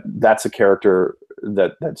 but that's a character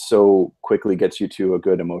that so quickly gets you to a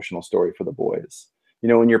good emotional story for the boys. you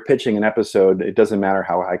know, when you're pitching an episode, it doesn't matter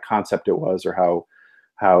how high concept it was or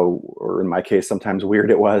or in my case, sometimes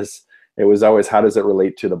weird it was. It was always, how does it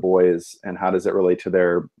relate to the boys, and how does it relate to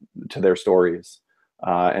their stories,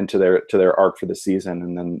 and to their arc for the season,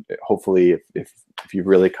 and then hopefully, if you've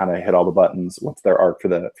really kind of hit all the buttons, what's their arc for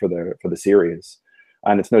the series.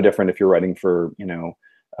 And it's no different if you're writing for, you know,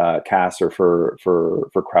 Cass or for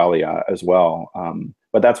Crowley as well.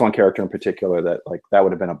 But that's one character in particular that, like, that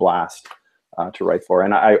would have been a blast to write for,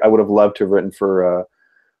 and I would have loved to have written for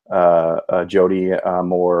Jody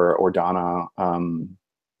Moore or Donna.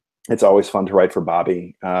 It's always fun to write for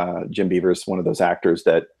Bobby. Jim Beaver's one of those actors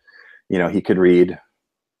that, you know, he could read.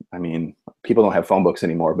 I mean, people don't have phone books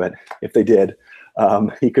anymore, but if they did,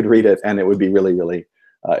 he could read it, and it would be really, really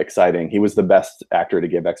exciting. He was the best actor to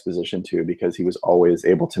give exposition to, because he was always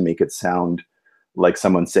able to make it sound like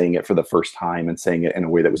someone saying it for the first time, and saying it in a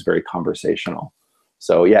way that was very conversational.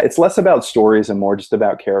 So yeah, it's less about stories and more just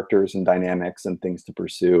about characters and dynamics and things to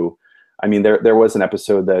pursue. I mean, there was an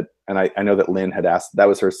episode that, and I know that Lynn had asked, that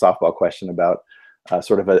was her softball question about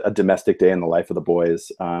sort of a domestic day in the life of the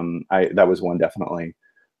boys. That was one definitely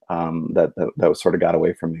that was sort of got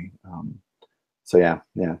away from me. So yeah.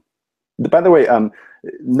 By the way,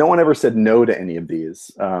 no one ever said no to any of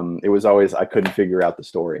these. It was always, I couldn't figure out the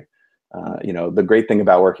story. You know, the great thing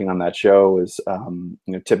about working on that show is, you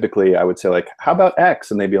know, typically I would say, like, how about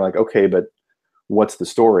X? And they'd be like, okay, but what's the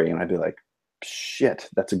story? And I'd be like, shit,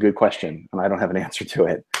 that's a good question, and I don't have an answer to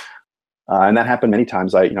it. And that happened many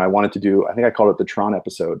times. I wanted to do, I think I called it the Tron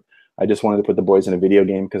episode. I just wanted to put the boys in a video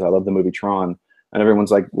game because I love the movie Tron. And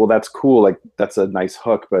everyone's like, well, that's cool. Like, that's a nice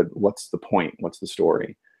hook, but what's the point? What's the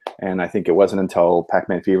story? And I think it wasn't until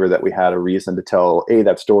Pac-Man Fever that we had a reason to tell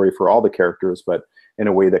that story for all the characters, but in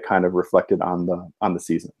a way that kind of reflected on the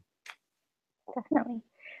season. Definitely.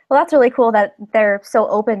 Well, that's really cool that they're so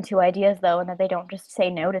open to ideas, though, and that they don't just say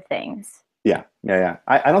no to things. Yeah.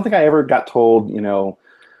 I don't think I ever got told, you know,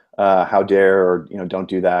 how dare, or, you know, don't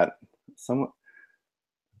do that. So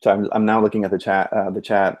I'm now looking at the chat.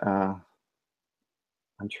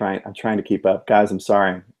 I'm trying to keep up, guys. I'm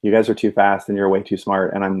sorry. You guys are too fast, and you're way too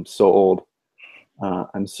smart, and I'm so old.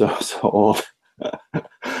 I'm so old.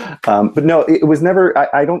 But no, it was never.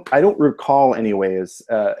 I don't recall, anyways,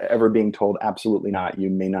 ever being told absolutely not. You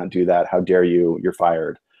may not do that. How dare you? You're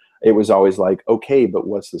fired. It was always like, okay, but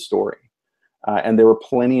what's the story? And there were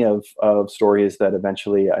plenty of stories that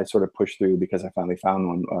eventually I sort of pushed through because I finally found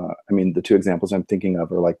one. I mean, the two examples I'm thinking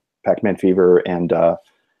of are like Pac-Man Fever and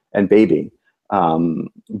Baby.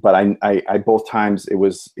 But I both times it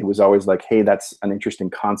was always like, hey, that's an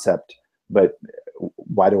interesting concept, but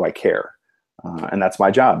why do I care? And that's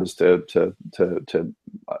my job, is to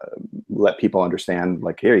let people understand,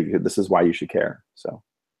 like, hey, this is why you should care.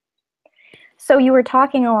 So you were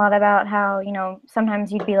talking a lot about how, you know,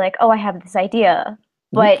 sometimes you'd be like, oh, I have this idea,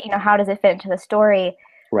 but, you know, how does it fit into the story?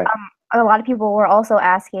 Right. A lot of people were also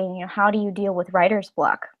asking, you know, how do you deal with writer's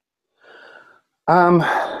block?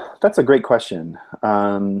 That's a great question.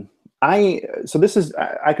 So I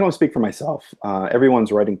can only speak for myself.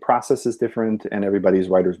 Everyone's writing process is different, and everybody's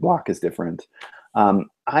writer's block is different.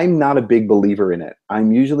 I'm not a big believer in it.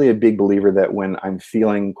 I'm usually a big believer that when I'm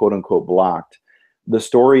feeling quote unquote blocked, the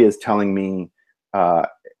story is telling me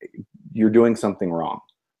you're doing something wrong.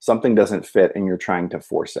 Something doesn't fit, and you're trying to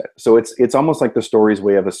force it. So it's almost like the story's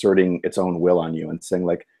way of asserting its own will on you and saying,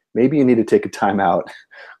 like, maybe you need to take a time out,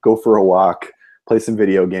 go for a walk, play some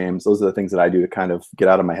video games. Those are the things that I do to kind of get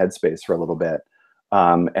out of my headspace for a little bit,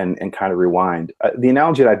 and kind of rewind. The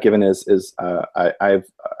analogy that I've given is I've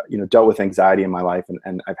dealt with anxiety in my life,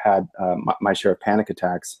 and I've had my share of panic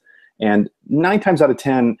attacks. And 9 times out of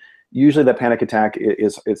 10, usually that panic attack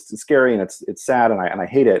it's scary, and it's sad, and I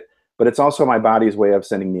hate it. But it's also my body's way of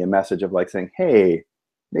sending me a message of, like, saying, hey,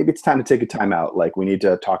 maybe it's time to take a time out. Like, we need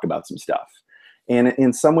to talk about some stuff. And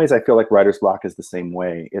in some ways, I feel like writer's block is the same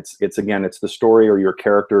way. It's the story or your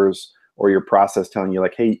characters or your process telling you,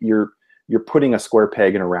 like, hey, you're putting a square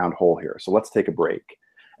peg in a round hole here, so let's take a break.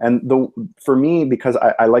 And for me, because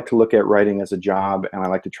I like to look at writing as a job, and I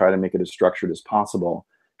like to try to make it as structured as possible,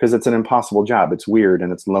 because it's an impossible job. It's weird,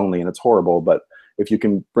 and it's lonely, and it's horrible, but if you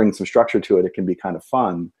can bring some structure to it, it can be kind of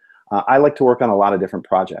fun. I like to work on a lot of different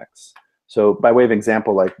projects. So by way of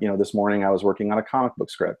example, like, this morning I was working on a comic book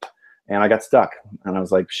script, and I got stuck, and I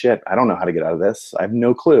was like, shit, I don't know how to get out of this. I have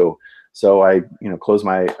no clue. So I, closed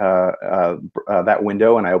my that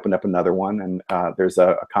window, and I opened up another one, and there's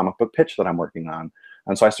a comic book pitch that I'm working on,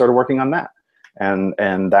 and so I started working on that, and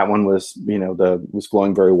that one was was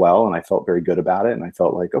flowing very well, and I felt very good about it, and I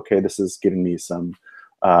felt like, okay, this is giving me some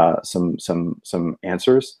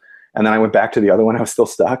answers, and then I went back to the other one. I was still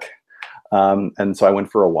stuck, And so I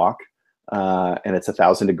went for a walk, and it's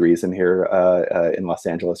 1,000 degrees in here in Los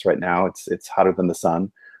Angeles right now. It's hotter than the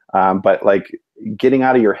sun. But like getting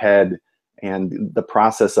out of your head and the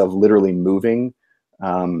process of literally moving,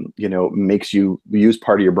 makes you use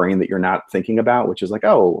part of your brain that you're not thinking about, which is like,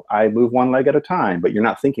 oh, I move one leg at a time, but you're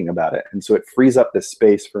not thinking about it. And so it frees up this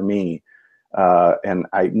space for me. And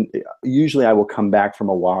usually I will come back from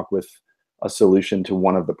a walk with a solution to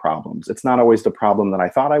one of the problems. It's not always the problem that I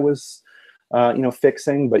thought I was,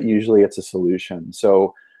 fixing, but usually it's a solution.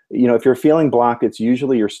 So, if you're feeling blocked, it's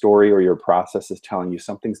usually your story or your process is telling you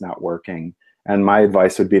something's not working. And my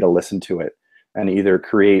advice would be to listen to it and either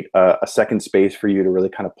create a second space for you to really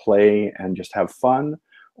kind of play and just have fun,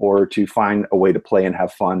 or to find a way to play and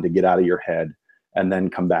have fun to get out of your head and then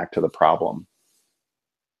come back to the problem.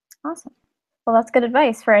 Awesome. Well, that's good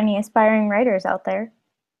advice for any aspiring writers out there.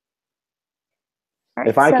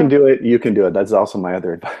 If I can do it, you can do it. That's also my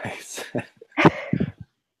other advice.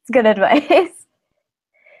 It's good advice.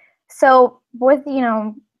 So with,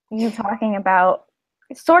 you talking about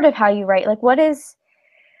sort of how you write, like what is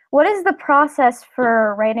the process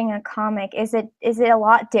for writing a comic? Is it a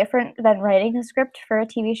lot different than writing a script for a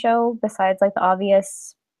TV show besides like the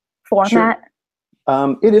obvious format? Sure.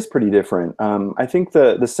 It is pretty different. I think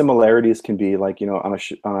the similarities can be like, on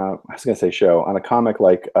on a comic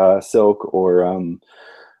like Silk or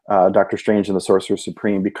Doctor Strange and the Sorcerer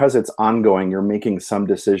Supreme, because it's ongoing, you're making some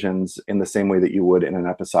decisions in the same way that you would in an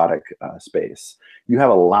episodic space. You have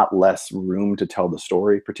a lot less room to tell the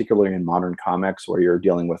story, particularly in modern comics where you're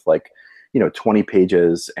dealing with 20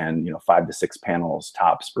 pages and 5 to 6 panels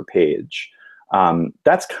tops per page.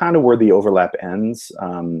 That's kind of where the overlap ends.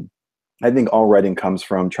 I think all writing comes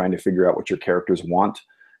from trying to figure out what your characters want,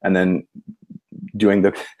 and then doing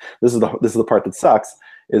this is the part that sucks,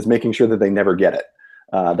 is making sure that they never get it.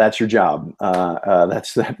 That's your job. I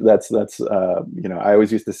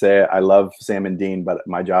always used to say I love Sam and Dean, but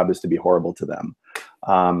my job is to be horrible to them.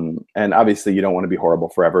 And obviously you don't want to be horrible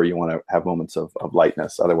forever. You want to have moments of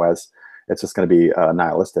lightness. Otherwise it's just going to be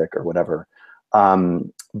nihilistic or whatever.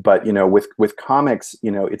 But with comics,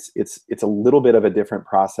 it's a little bit of a different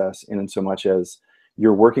process in so much as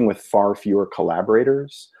you're working with far fewer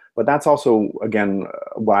collaborators. But that's also, again,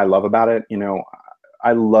 what I love about it.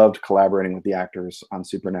 I loved collaborating with the actors on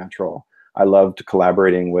Supernatural. I loved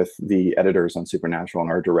collaborating with the editors on Supernatural and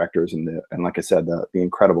our directors and like I said, the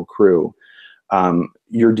incredible crew.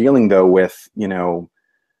 You're dealing though with,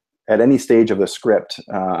 at any stage of the script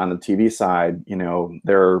on the TV side,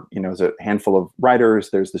 there's a handful of writers,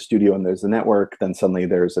 there's the studio and there's the network, then suddenly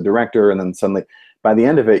there's a director, and then suddenly by the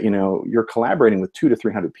end of it, you're collaborating with 200 to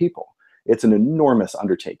 300 people. It's an enormous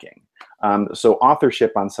undertaking. So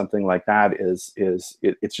authorship on something like that it's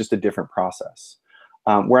just a different process.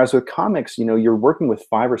 Whereas with comics, you're working with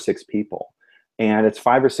 5 or 6 people, and it's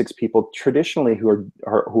 5 or 6 people traditionally who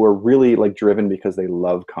are really like driven because they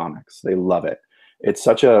love comics. They love it. It's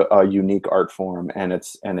such a unique art form, and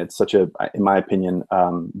it's such a, in my opinion,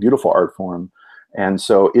 beautiful art form. And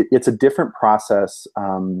so it's a different process.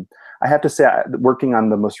 I have to say, working on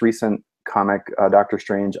the most recent comic, Doctor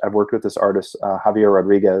Strange, I've worked with this artist, Javier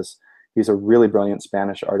Rodriguez. He's a really brilliant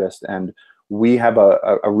Spanish artist, and we have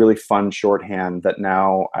a really fun shorthand that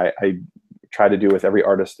now I try to do with every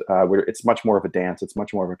artist, where it's much more of a dance. It's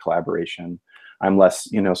much more of a collaboration. I'm less,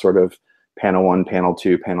 sort of panel 1, panel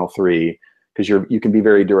 2, panel 3, because you can be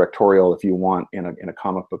very directorial if you want in a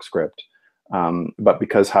comic book script. But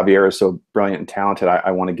because Javier is so brilliant and talented,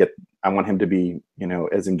 I want him to be,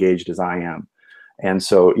 as engaged as I am. And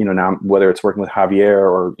so, now whether it's working with Javier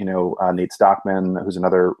or, Nate Stockman, who's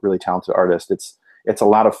another really talented artist, it's a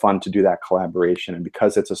lot of fun to do that collaboration. And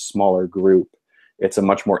because it's a smaller group, it's a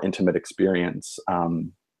much more intimate experience.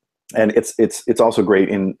 And it's also great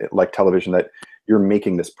in like television that you're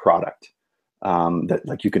making this product that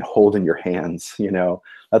like you can hold in your hands.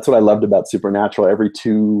 That's what I loved about Supernatural. Every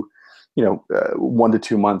 1 to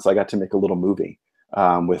 2 months, I got to make a little movie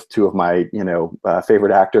with 2 of my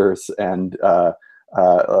favorite actors and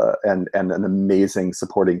an amazing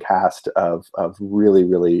supporting cast of really,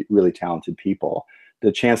 really, really talented people.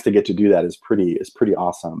 The chance to get to do that is pretty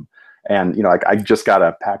awesome. And like I just got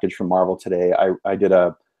a package from Marvel today.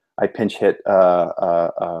 I pinch hit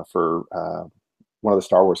for one of the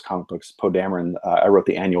Star Wars comic books, Poe Dameron. I wrote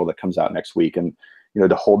the annual that comes out next week, and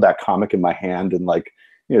to hold that comic in my hand and like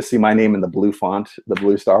see my name in the blue font, the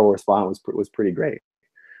blue Star Wars font was pretty great.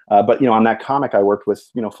 But on that comic, I worked with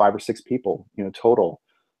 5 or 6 people total.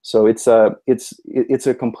 So it's a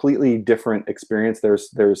completely different experience.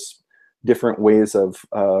 There's different ways of,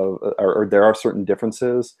 or there are certain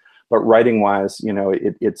differences, but writing wise, you know,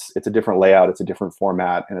 it's a different layout, it's a different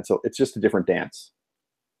format, and it's just a different dance.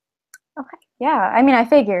 Okay. Yeah, I mean, I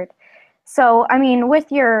figured. So, I mean,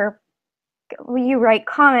 you write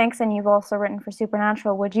comics and you've also written for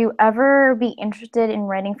Supernatural. Would you ever be interested in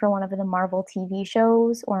writing for one of the Marvel TV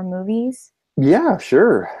shows or movies? Yeah,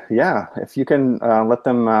 sure. Yeah, if you can let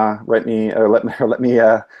them write me, or let me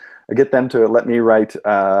get them to let me write.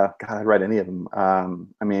 God, I'd write any of them.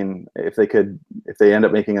 I mean, if they end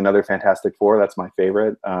up making another Fantastic Four, that's my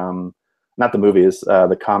favorite. Not the movies,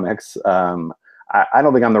 the comics. I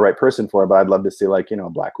don't think I'm the right person for it, but I'd love to see, like, you know, a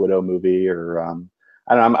Black Widow movie, or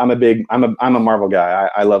I don't know. I'm a Marvel guy.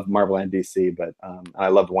 I love Marvel and DC, but I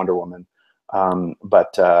loved Wonder Woman.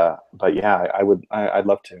 But yeah, I'd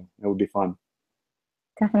love to. It would be fun.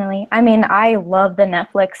 Definitely. I mean, I love the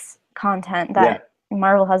Netflix content Yeah. that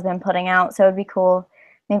Marvel has been putting out, so it'd be cool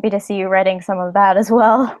maybe to see you writing some of that as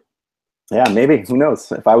well. Yeah, maybe. Who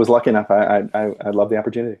knows? If I was lucky enough, I'd love the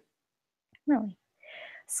opportunity. Really.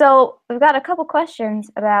 So we've got a couple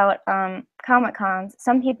questions about Comic Cons.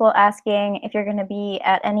 Some people asking if you're going to be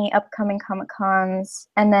at any upcoming Comic Cons,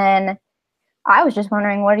 and then I was just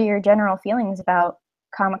wondering, what are your general feelings about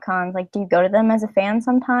Comic Cons? Like, do you go to them as a fan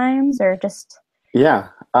sometimes, or just? Yeah.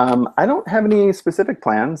 I don't have any specific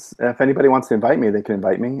plans. If anybody wants to invite me, they can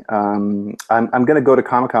invite me. I'm going to go to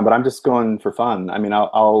Comic Con, but I'm just going for fun. I mean,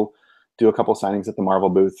 I'll do a couple signings at the Marvel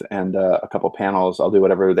booth and a couple panels. I'll do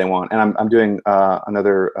whatever they want, and I'm doing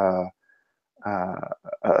another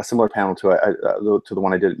a similar panel to the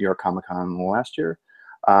one I did at New York Comic Con last year.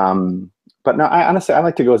 But no, I honestly, I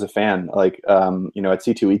like to go as a fan. Like, you know, at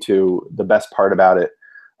C2E2, the best part about it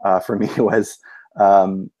for me was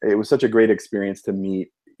it was such a great experience to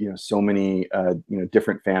meet, you know, so many you know,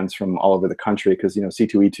 different fans from all over the country, because, you know,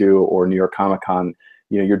 C2E2 or New York Comic Con,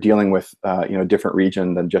 you know, you're dealing with you know, a different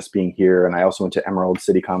region than just being here. And I also went to Emerald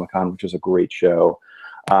City Comic Con, which was a great show.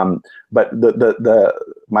 But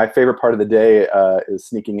my favorite part of the day is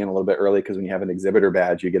sneaking in a little bit early, because when you have an exhibitor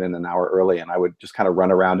badge, you get in an hour early, and I would just kind of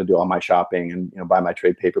run around and do all my shopping and, you know, buy my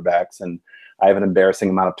trade paperbacks. And I have an embarrassing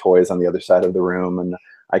amount of toys on the other side of the room, and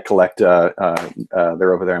I collect. They're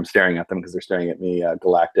over there. I'm staring at them because they're staring at me.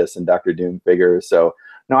 Galactus and Doctor Doom figures. So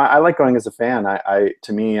no, I like going as a fan.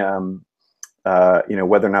 To me, you know,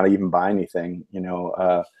 whether or not I even buy anything, you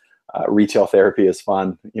know. Retail therapy is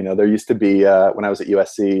fun. You know, there used to be when I was at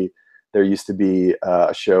USC, there used to be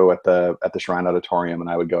a show at the Shrine Auditorium, and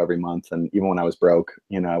I would go every month. And even when I was broke,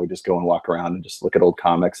 you know, I would just go and walk around and just look at old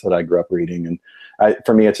comics that I grew up reading. And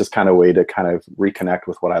for me, it's just kind of a way to kind of reconnect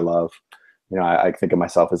with what I love. You know, I think of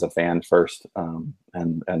myself as a fan first, and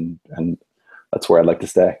that's where I'd like to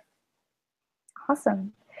stay.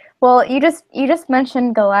 Awesome. Well, you just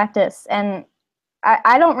mentioned Galactus, and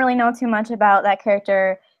I don't really know too much about that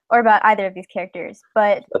character or about either of these characters,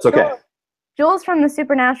 but That's okay. Jules from the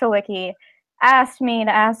Supernatural Wiki asked me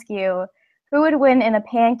to ask you, who would win in a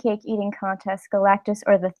pancake eating contest, Galactus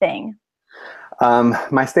or the Thing?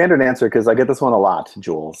 My standard answer, because I get this one a lot,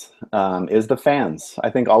 Jules, is the fans. I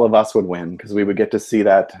think all of us would win, because we would get to see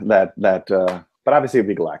that. But obviously, it'd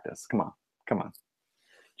be Galactus. Come on, come on,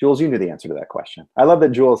 Jules. You knew the answer to that question. I love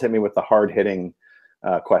that Jules hit me with the hard-hitting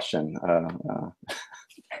question.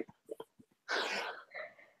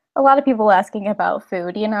 A lot of people asking about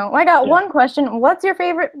food. You know, I got one question. What's your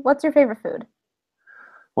favorite food?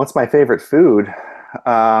 What's my favorite food?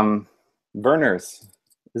 Verner's.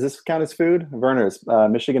 Does this count as food? Verner's,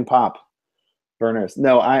 Michigan Pop. Verner's.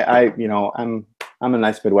 No, you know, I'm a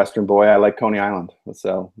nice Midwestern boy. I like Coney Island.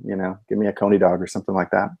 So, you know, give me a Coney dog or something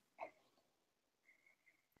like that.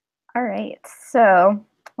 All right. So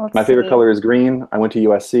my favorite color is green. I went to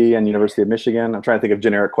USC and University of Michigan. I'm trying to think of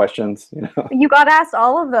generic questions. You know, you got asked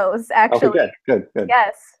all of those, actually. Okay, good.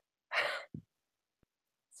 Yes.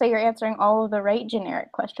 So you're answering all of the right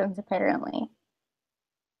generic questions, apparently.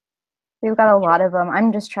 We've got a lot of them.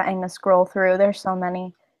 I'm just trying to scroll through. There's so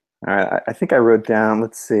many. All right. I think I wrote down,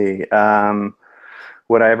 let's see. Okay,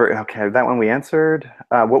 that one we answered.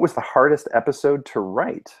 What was the hardest episode to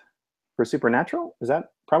write for Supernatural? Is that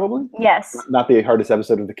probably? Yes. Not the hardest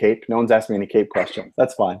episode of the Cape. No one's asked me any Cape questions.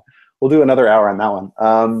 That's fine. We'll do another hour on that one.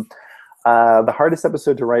 The hardest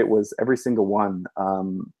episode to write was every single one.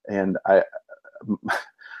 And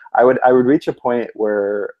I would reach a point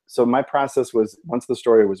where, so my process was, once the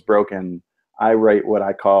story was broken, I write what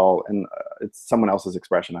I call, and it's someone else's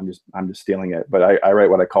expression, I'm just stealing it, but I write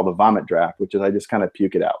what I call the vomit draft, which is I just kind of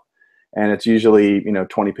puke it out. And it's usually,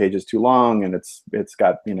 20 pages too long, and it's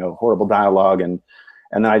got, horrible dialogue, and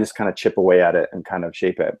then I just kind of chip away at it and kind of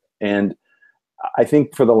shape it. And I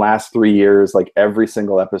think for the last 3 years, like every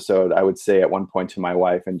single episode, I would say at one point to my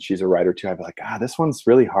wife, and she's a writer too, I'd be like, this one's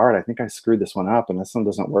really hard. I think I screwed this one up, and this one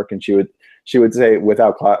doesn't work. And she would say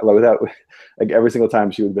without like every single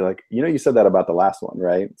time she would be like, you said that about the last one,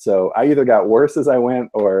 right? So I either got worse as I went,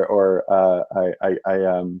 or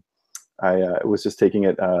I was just taking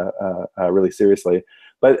it really seriously.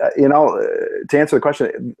 But to answer the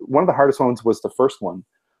question, one of the hardest ones was the first one,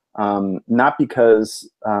 not because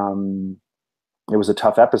it was a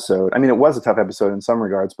tough episode. I mean, it was a tough episode in some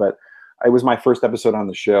regards, but it was my first episode on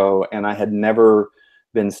the show, and I had never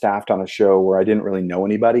been staffed on a show where I didn't really know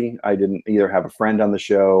anybody. I didn't either have a friend on the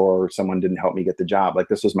show or someone didn't help me get the job. Like,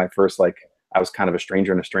 this was my first, like, I was kind of a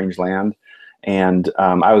stranger in a strange land. And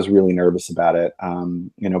I was really nervous about it,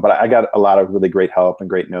 but I got a lot of really great help and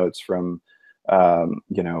great notes from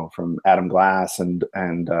from Adam Glass and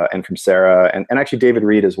from Sarah and actually David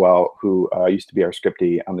Reed as well, who used to be our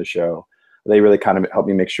scriptie on the show. They really kind of helped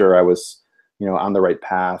me make sure I was, on the right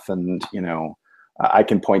path. And, I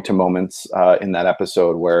can point to moments in that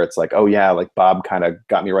episode where it's like, oh yeah, like Bob kind of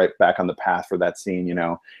got me right back on the path for that scene.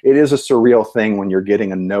 It is a surreal thing when you're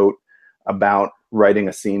getting a note about writing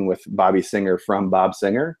a scene with Bobby Singer from Bob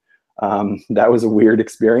Singer. That was a weird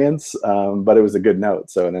experience, but it was a good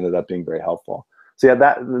note. So it ended up being very helpful. So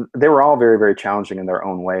yeah, they were all very, very challenging in their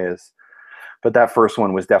own ways. But that first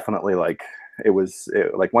one was definitely like,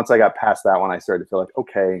 like once I got past that one, I started to feel like,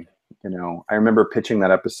 okay, I remember pitching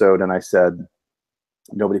that episode and I said,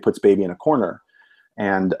 nobody puts baby in a corner.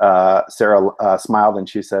 And Sarah smiled and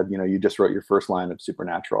she said, you just wrote your first line of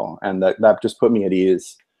Supernatural. And that just put me at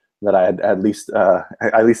ease that I had at least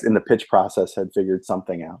in the pitch process had figured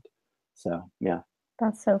something out. So, yeah.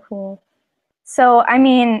 That's so cool. So, I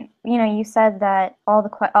mean, you said that all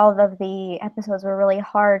of the episodes were really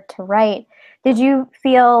hard to write. Did you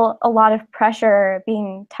feel a lot of pressure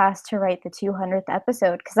being tasked to write the 200th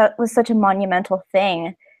episode? Because that was such a monumental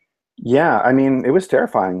thing. Yeah, I mean, it was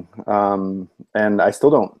terrifying. And I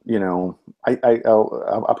still don't,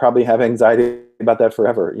 I'll probably have anxiety about that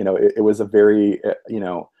forever. It was a very,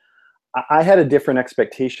 I had a different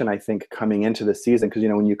expectation, I think, coming into the season, because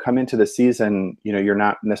when you come into the season, you're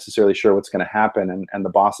not necessarily sure what's going to happen, and the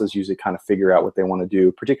bosses usually kind of figure out what they want to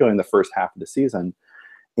do, particularly in the first half of the season.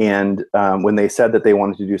 And when they said that they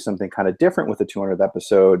wanted to do something kind of different with the 200th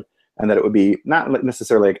episode, and that it would be not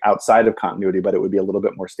necessarily like outside of continuity, but it would be a little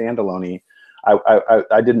bit more standalone-y,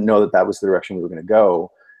 I didn't know that was the direction we were going to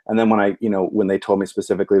go. And then when they told me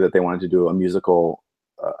specifically that they wanted to do a musical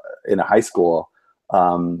in a high school.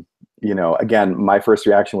 Again, my first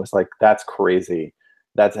reaction was like, that's crazy.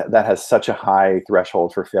 That has such a high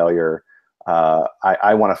threshold for failure.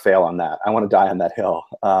 I want to fail on that. I want to die on that hill.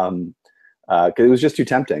 Because it was just too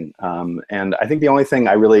tempting. And I think the only thing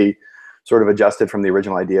I really sort of adjusted from the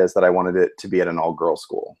original idea is that I wanted it to be at an all-girls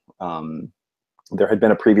school. There had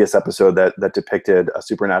been a previous episode that depicted a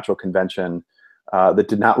supernatural convention that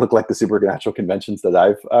did not look like the supernatural conventions that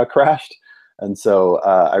I've crashed. And so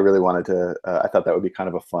I really wanted to. I thought that would be kind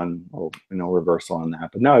of a fun, reversal on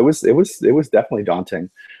that. But no, it was definitely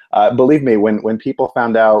daunting. Believe me, when people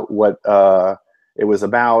found out what it was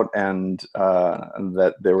about and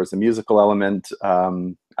that there was a musical element,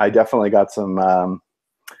 I definitely got some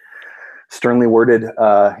sternly worded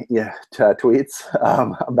tweets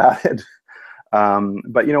about it.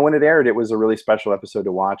 But when it aired, it was a really special episode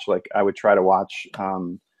to watch. Like, I would try to watch.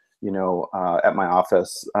 At my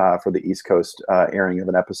office for the East Coast airing of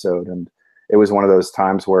an episode. And it was one of those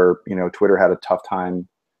times where, Twitter had a tough time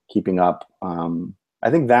keeping up. I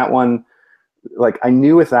think that one, like, I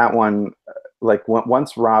knew with that one, like,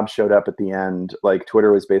 once Rob showed up at the end, like,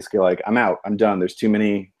 Twitter was basically like, I'm out, I'm done. There's too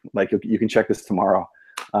many, like, you can check this tomorrow.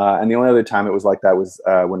 And the only other time it was like that was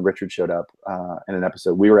when Richard showed up in an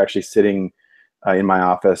episode. We were actually sitting in my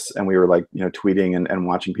office, and we were like, tweeting and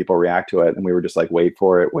watching people react to it, and we were just like, wait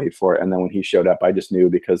for it. And then when he showed up, I just knew,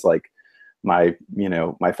 because like my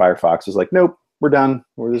Firefox was like, nope, we're done.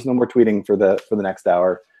 There's no more tweeting for the next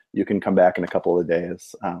hour. You can come back in a couple of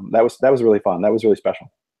days. That was really fun. That was really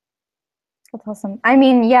special. That's awesome. I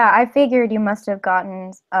mean, yeah, I figured you must have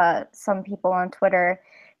gotten some people on Twitter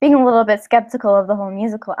being a little bit skeptical of the whole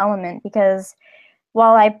musical element, because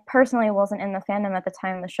while I personally wasn't in the fandom at the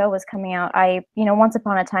time the show was coming out, I, Once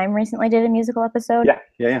Upon a Time recently did a musical episode.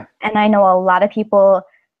 Yeah. And I know a lot of people,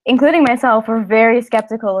 including myself, were very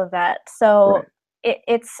skeptical of that. So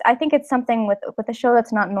right. I think it's something with a show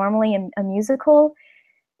that's not normally a musical.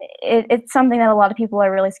 It's something that a lot of people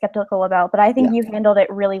are really skeptical about, but I think you handled it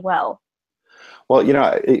really well. Well,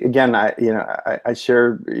 again, I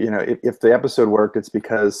share, if the episode worked, it's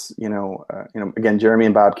because, again, Jeremy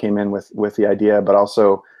and Bob came in with the idea, but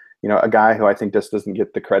also, you know, a guy who I think just doesn't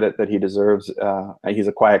get the credit that he deserves. He's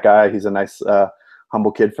a quiet guy. He's a nice,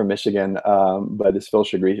 humble kid from Michigan, but is Phil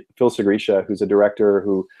Segrisha, who's a director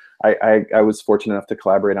who I was fortunate enough to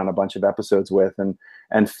collaborate on a bunch of episodes with,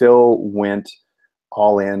 and Phil went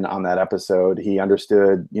all in on that episode. He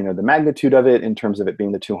understood, you know, the magnitude of it in terms of it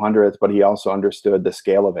being the 200th, but he also understood the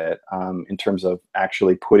scale of it in terms of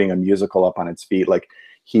actually putting a musical up on its feet. Like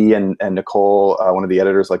he and Nicole, one of the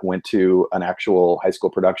editors, like went to an actual high school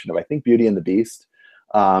production of, I think, Beauty and the Beast,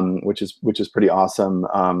 which is pretty awesome.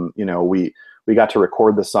 You know, we got to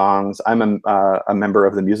record the songs. I'm a member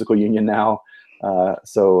of the musical union now.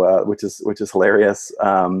 Which is hilarious.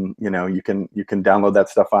 You know, you can download that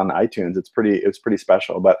stuff on iTunes. It's pretty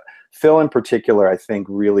special. But Phil in particular, I think,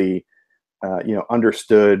 really you know,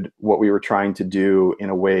 understood what we were trying to do in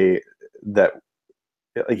a way that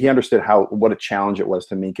he understood what a challenge it was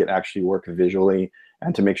to make it actually work visually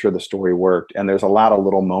and to make sure the story worked. And there's a lot of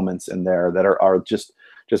little moments in there that are just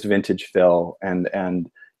vintage Phil and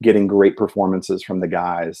getting great performances from the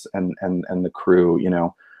guys and the crew, you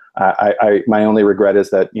know. My only regret is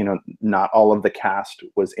that, you know, not all of the cast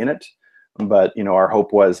was in it, but, you know, our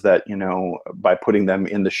hope was that, you know, by putting them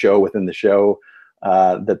in the show within the show,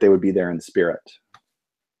 that they would be there in spirit.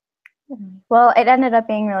 Well, it ended up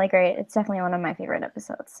being really great. It's definitely one of my favorite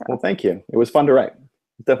episodes. So. Well, thank you. It was fun to write.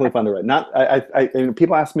 It's definitely fun to write. And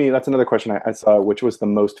people ask me, that's another question I saw, which was the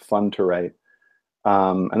most fun to write.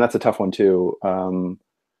 And that's a tough one too.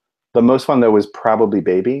 The most fun though was probably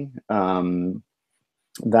Baby.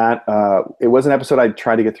 That it was an episode I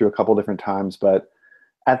tried to get through a couple different times, but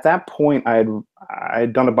at that point I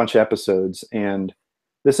had done a bunch of episodes, and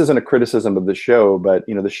this isn't a criticism of the show, but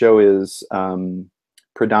you know, the show is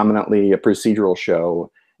predominantly a procedural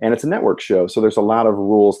show, and it's a network show, so there's a lot of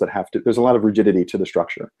rules that there's a lot of rigidity to the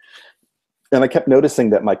structure. And I kept noticing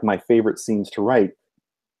that like my favorite scenes to write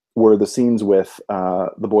were the scenes with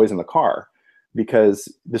the boys in the car,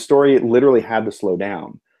 because the story literally had to slow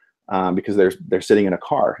down. Because they're sitting in a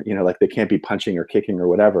car, you know, like they can't be punching or kicking or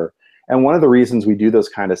whatever. And one of the reasons we do those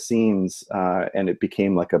kind of scenes, and it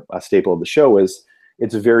became like a staple of the show, is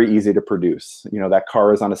it's very easy to produce. You know, that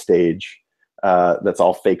car is on a stage that's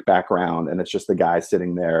all fake background, and it's just the guy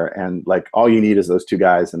sitting there, and like all you need is those two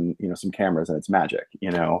guys and, you know, some cameras, and it's magic,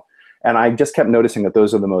 you know. And I just kept noticing that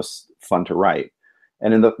those are the most fun to write.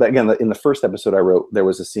 And in the first episode I wrote, there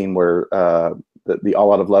was a scene where the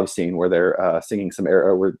All Out of Love scene where they're singing some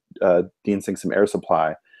air, where Dean sings some Air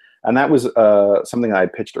Supply, and that was something I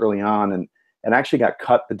pitched early on, and actually got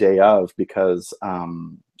cut the day of because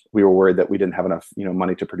we were worried that we didn't have enough, you know,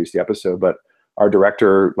 money to produce the episode. But our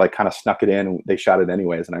director like kind of snuck it in, and they shot it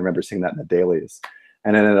anyways. And I remember seeing that in the dailies,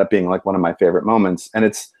 and it ended up being like one of my favorite moments. And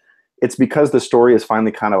it's because the story is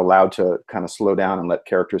finally kind of allowed to kind of slow down and let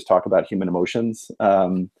characters talk about human emotions.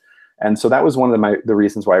 And so that was one of the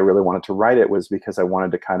reasons why I really wanted to write it, was because I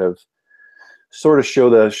wanted to kind of sort of show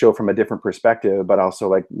the show from a different perspective, but also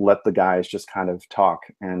like let the guys just kind of talk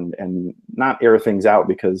and not air things out,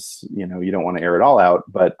 because, you know, you don't want to air it all out,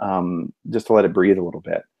 but just to let it breathe a little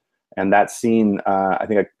bit. And that scene, I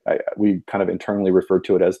think we kind of internally referred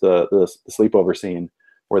to it as the sleepover scene,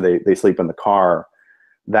 where they sleep in the car.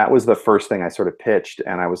 That was the first thing I sort of pitched,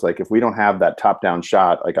 and I was like, if we don't have that top-down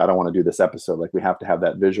shot, like I don't want to do this episode. Like we have to have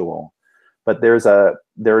that visual. But there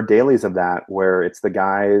are dailies of that where it's the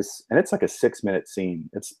guys, and it's like a 6-minute scene.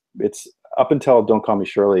 It's up until Don't Call Me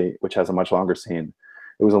Shirley, which has a much longer scene.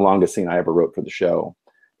 It was the longest scene I ever wrote for the show,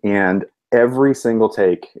 and every single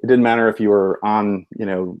take, it didn't matter if you were on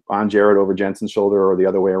Jared over Jensen's shoulder or the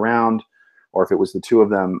other way around, or if it was the two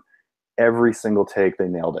of them. Every single take, they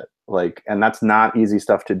nailed it. Like, and that's not easy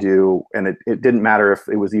stuff to do. And it didn't matter if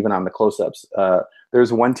it was even on the close-ups.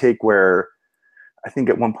 There's one take where I think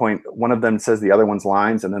at one point, one of them says the other one's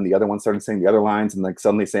lines, and then the other one started saying the other lines, and like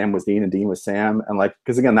suddenly Sam was Dean and Dean was Sam. And like,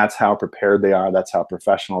 because again, that's how prepared they are. That's how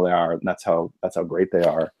professional they are. And that's how great they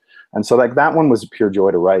are. And so like that one was a pure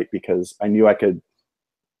joy to write, because I knew I could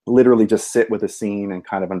literally just sit with a scene and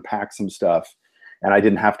kind of unpack some stuff. And I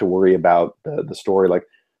didn't have to worry about the story. Like,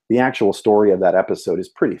 the actual story of that episode is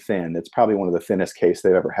pretty thin. It's probably one of the thinnest case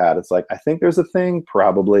they've ever had. It's like, I think there's a thing,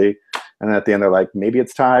 probably. And then at the end, they're like, maybe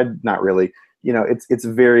it's tied. Not really. You know, it's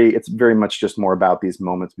very much just more about these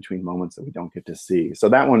moments between moments that we don't get to see. So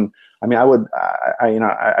that one, I mean,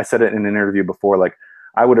 I said it in an interview before, like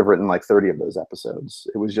I would have written like 30 of those episodes.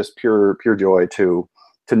 It was just pure joy to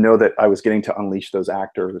know that I was getting to unleash those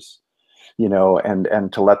actors, you know,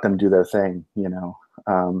 and to let them do their thing, you know.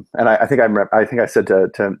 And I think I said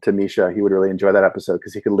to Misha, he would really enjoy that episode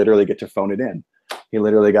because he could literally get to phone it in. He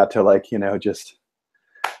literally got to, like, you know, just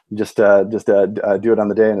do it on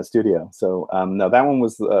the day in a studio. So no, that one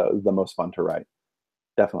was the most fun to write,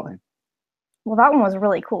 definitely. Well, that one was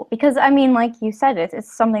really cool because I mean, like you said,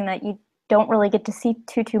 it's something that you don't really get to see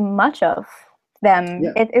too much of them.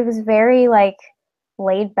 Yeah, It was very like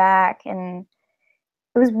laid back, and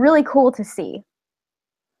it was really cool to see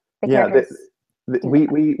the yeah. characters do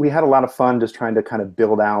that. We had a lot of fun just trying to kind of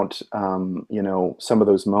build out, some of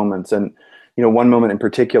those moments. And, one moment in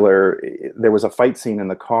particular, there was a fight scene in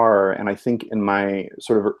the car. And I think in my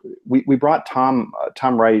sort of, we brought Tom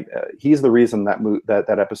Wright. He's the reason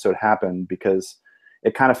that episode happened, because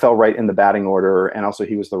it kind of fell right in the batting order. And also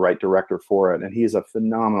he was the right director for it. And he's a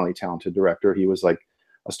phenomenally talented director. He was like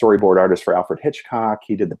a storyboard artist for Alfred Hitchcock.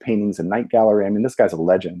 He did the paintings in Night Gallery. I mean, this guy's a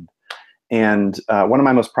legend. And one of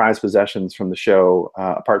my most prized possessions from the show,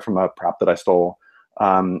 apart from a prop that I stole,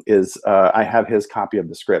 is I have his copy of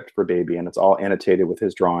the script for Baby, and it's all annotated with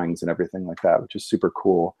his drawings and everything like that, which is super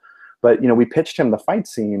cool. But we pitched him the fight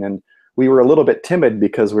scene, and we were a little bit timid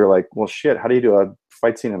because we were like, "Well, shit, how do you do a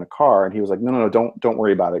fight scene in a car?" And he was like, "No, don't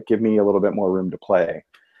worry about it. Give me a little bit more room to play."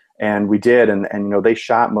 And we did, and they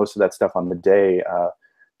shot most of that stuff on the day.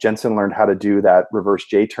 Jensen learned how to do that reverse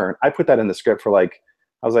J turn. I put that in the script for like,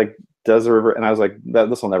 I was like, does a river, and I was like,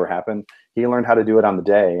 this will never happen. He learned how to do it on the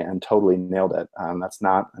day and totally nailed it. That's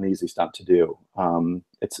not an easy stunt to do. I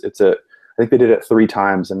think they did it 3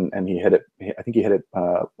 times, and he hit it. I think he hit it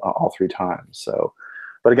all 3 times. So,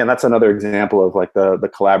 but again, that's another example of like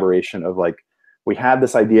the collaboration of like, we had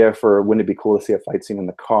this idea for wouldn't it be cool to see a fight scene in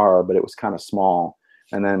the car, but it was kind of small.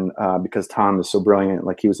 And then because Tom is so brilliant,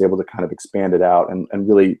 like he was able to kind of expand it out and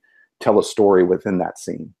really tell a story within that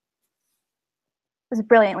scene. It was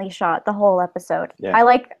brilliantly shot, the whole episode. Yeah. I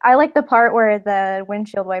like the part where the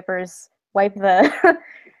windshield wipers wipe the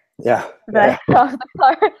Yeah. the off the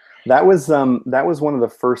car. That was one of the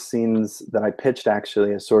first scenes that I pitched,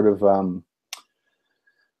 actually, as sort of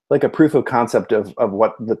like a proof of concept of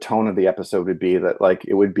what the tone of the episode would be. That like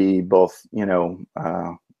it would be both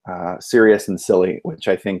serious and silly, which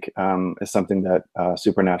I think is something that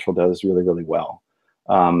Supernatural does really, really well.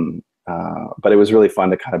 But it was really fun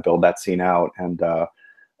to kind of build that scene out, and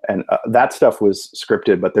that stuff was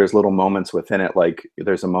scripted, but there's little moments within it. Like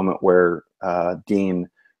there's a moment where Dean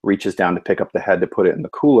reaches down to pick up the head to put it in the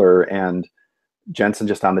cooler, and Jensen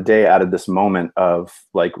just on the day added this moment of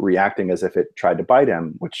like reacting as if it tried to bite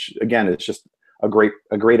him, which again is just a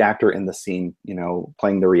great actor in the scene,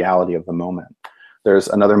 playing the reality of the moment. There's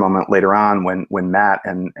another moment later on when Matt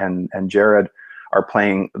and Jared are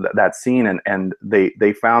playing that scene, and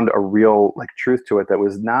they found a real like truth to it that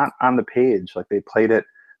was not on the page. Like they played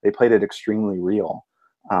it extremely real,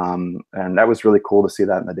 and that was really cool to see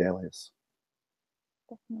that in the dailies.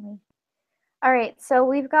 Definitely. All right, so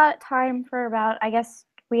we've got time for about, I guess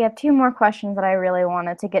we have 2 more questions that I really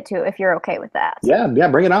wanted to get to, if you're okay with that. Yeah,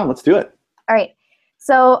 bring it on. Let's do it. All right,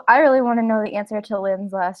 so I really want to know the answer to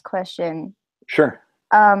Lynn's last question. Sure.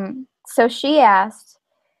 So she asked,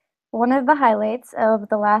 one of the highlights of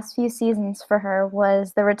the last few seasons for her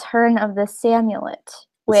was the return of the Samulet.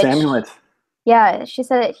 The Samulet. Yeah, she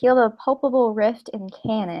said it healed a palpable rift in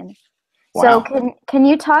canon. Wow. So can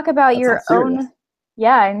you talk about your own?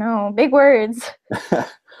 Yeah, I know, big words. I'm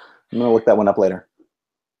gonna look that one up later.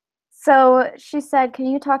 So she said, can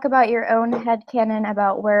you talk about your own headcanon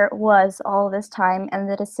about where it was all this time and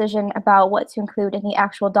the decision about what to include in the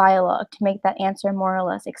actual dialogue to make that answer more or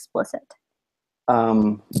less explicit?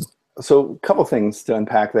 So a couple things to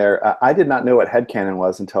unpack there. I did not know what headcanon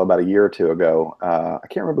was until about a year or 2 ago. I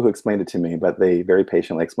can't remember who explained it to me, but they very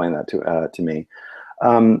patiently explained that to me.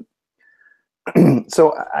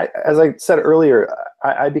 So as I said earlier,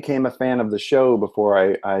 I became a fan of the show before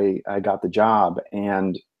I got the job.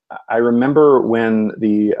 And I remember when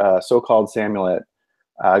the so-called Samulet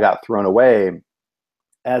got thrown away.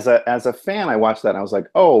 As a fan, I watched that and I was like,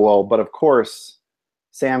 oh, well, but of course,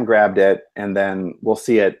 Sam grabbed it, and then we'll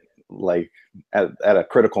see it like at a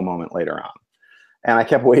critical moment later on. And I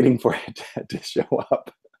kept waiting for it to show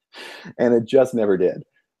up, and it just never did.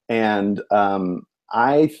 And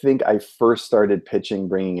I think I first started pitching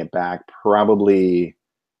bringing it back probably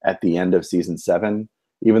at the end of season 7,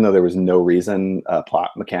 even though there was no reason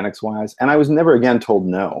plot mechanics wise. And I was never again told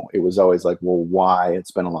no. It was always like, well, why?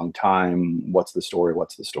 It's been a long time. What's the story?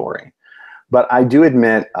 What's the story? But I do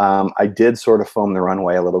admit I did sort of foam the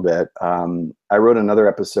runway a little bit. I wrote another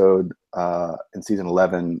episode in season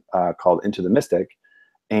 11 called Into the Mystic.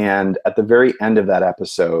 And at the very end of that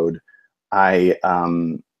episode,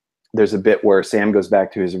 there's a bit where Sam goes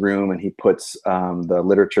back to his room and he puts the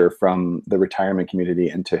literature from the retirement community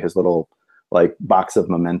into his little like box of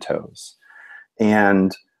mementos.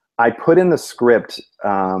 And I put in the script.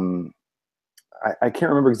 I can't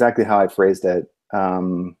remember exactly how I phrased it.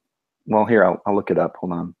 Well, here I'll look it up.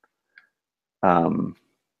 Hold on.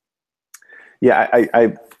 Yeah,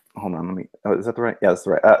 I hold on. Let me. Oh, is that the right? Yeah, that's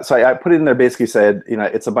the right. So I put it in there. Basically said, you know,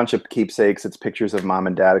 it's a bunch of keepsakes. It's pictures of mom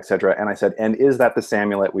and dad, etc. And I said, and is that the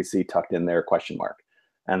Samulet we see tucked in there? Question mark.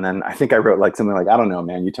 And then I think I wrote like something like, I don't know,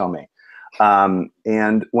 man. You tell me.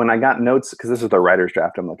 And when I got notes, because this is the writer's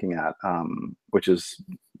draft I'm looking at, which is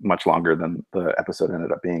much longer than the episode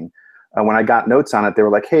ended up being. When I got notes on it, they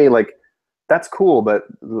were like, hey, like, that's cool, but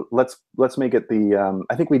let's make it the.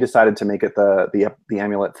 I think we decided to make it the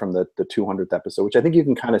amulet from the 200th episode, which I think you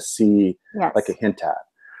can kind of see like a hint at.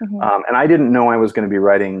 Mm-hmm. And I didn't know I was going to be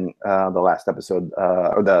writing the last episode,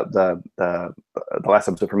 or the last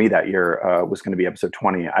episode for me that year was going to be episode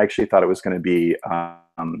 20. I actually thought it was going to be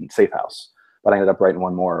Safe House, but I ended up writing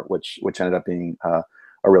one more, which ended up being a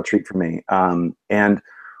real treat for me. And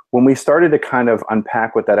when we started to kind of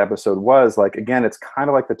unpack what that episode was, like, again, it's kind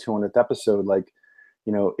of like the 200th episode. Like,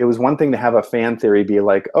 you know, it was one thing to have a fan theory be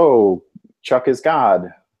like, oh, Chuck is God,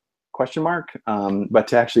 question mark. But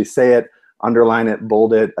to actually say it, underline it,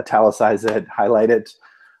 bold it, italicize it, highlight it,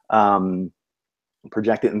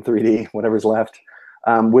 project it in 3D, whatever's left,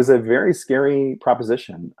 was a very scary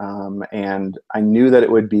proposition. And I knew that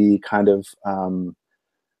it would be kind of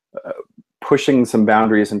pushing some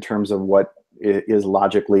boundaries in terms of what is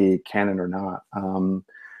logically canon or not.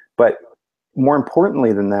 But more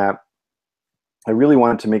importantly than that, I really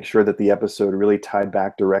wanted to make sure that the episode really tied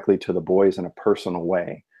back directly to the boys in a personal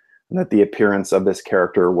way. And that the appearance of this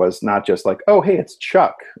character was not just like, oh, hey, it's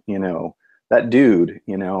Chuck, you know, that dude,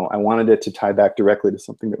 you know. I wanted it to tie back directly to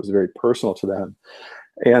something that was very personal to them.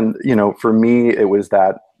 And, you know, for me, it was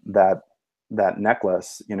that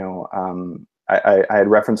necklace, you know. I had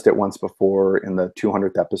referenced it once before in the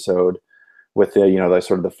 200th episode with the, you know, the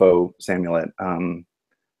sort of the faux Samulet,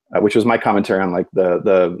 which was my commentary on like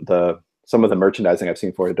the some of the merchandising I've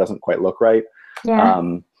seen for it. It doesn't quite look right,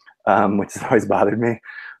 which has always bothered me.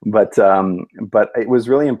 But it was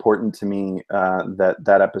really important to me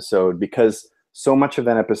that episode, because so much of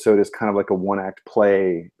that episode is kind of like a one-act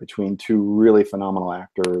play between two really phenomenal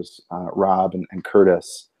actors, Rob and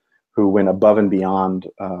Curtis, who went above and beyond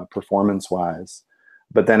performance-wise.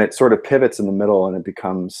 But then it sort of pivots in the middle and it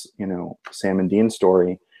becomes, you know, Sam and Dean's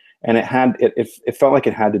story. And it felt like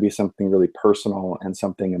it had to be something really personal and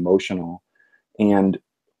something emotional. And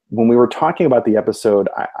when we were talking about the episode,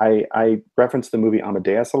 I referenced the movie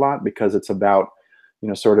Amadeus a lot, because it's about, you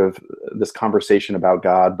know, sort of this conversation about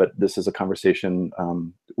God, but this is a conversation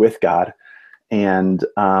with God. And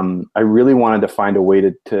I really wanted to find a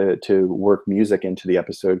way to work music into the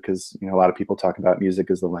episode, because, you know, a lot of people talk about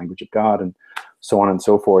music as the language of God and so on and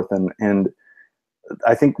so forth. And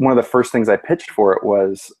I think one of the first things I pitched for it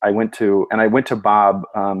was I went to Bob,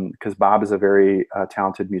 because Bob is a very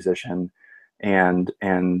talented musician, and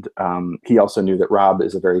he also knew that Rob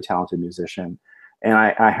is a very talented musician. And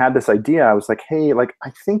I had this idea. I was like, hey, like,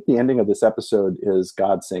 I think the ending of this episode is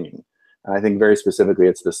God singing. And I think very specifically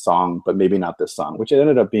it's this song, but maybe not this song, which it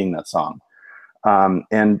ended up being that song.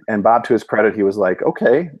 And Bob, to his credit, he was like,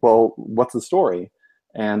 okay, well, what's the story?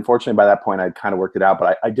 And fortunately, by that point, I'd kind of worked it out.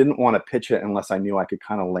 But I didn't want to pitch it unless I knew I could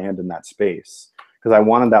kind of land in that space, because I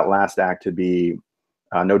wanted that last act to be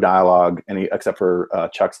no dialogue, except for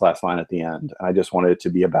Chuck's last line at the end. And I just wanted it to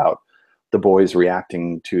be about the boys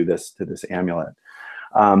reacting to this amulet.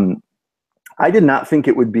 I did not think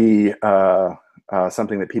it would be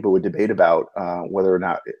something that people would debate about, whether or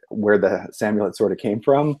not where the Samulet sort of came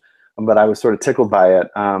from. But I was sort of tickled by it.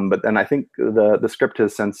 But then I think the script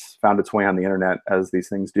has since found its way on the internet, as these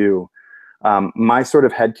things do. My sort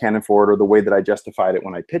of headcanon for it, or the way that I justified it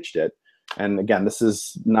when I pitched it, and again, this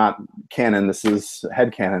is not canon, this is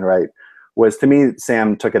headcanon, right, was, to me,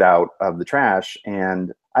 Sam took it out of the trash,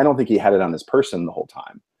 and I don't think he had it on his person the whole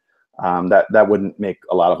time. That wouldn't make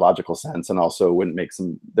a lot of logical sense, and also wouldn't make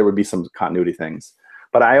there would be some continuity things.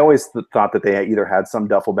 But I always thought that they either had some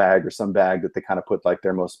duffel bag or some bag that they kind of put like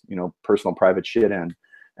their most, you know, personal private shit in,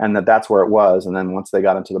 and that's where it was. And then once they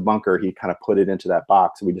got into the bunker, he kind of put it into that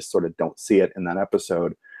box. We just sort of don't see it in that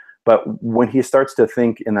episode. But when he starts to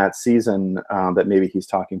think in that season that maybe he's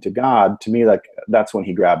talking to God, to me, like, that's when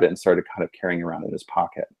he grabbed it and started kind of carrying around in his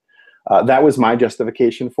pocket. That was my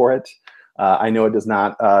justification for it. I know it does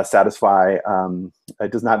not satisfy,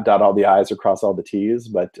 it does not dot all the I's or cross all the T's,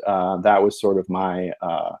 but that was sort of my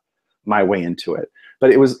way into it.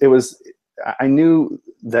 But it was, I knew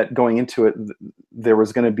that going into it, there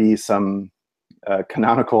was going to be some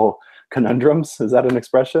canonical conundrums. Is that an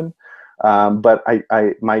expression? But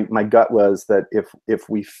my gut was that if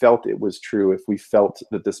we felt it was true, if we felt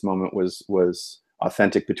that this moment was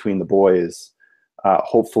authentic between the boys,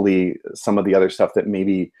 hopefully some of the other stuff that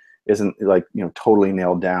maybe isn't like, totally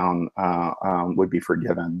nailed down would be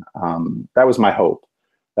forgiven. That was my hope.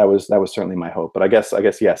 That was certainly my hope. But I guess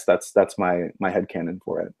yes, that's my headcanon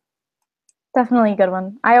for it. Definitely a good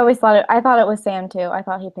one. I thought it was Sam too. I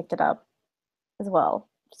thought he picked it up as well.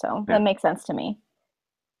 So Yeah. that makes sense to me.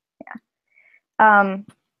 And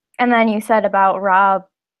then you said about Rob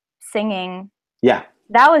singing. Yeah.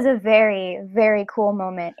 That was a very, very cool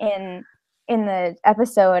moment in the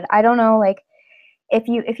episode. I don't know, like, if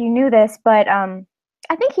you knew this, but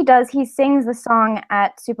I think he sings the song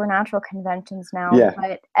at Supernatural conventions now. Yeah.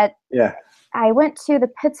 But I went to the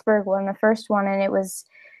Pittsburgh one, the first one, and it was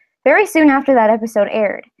very soon after that episode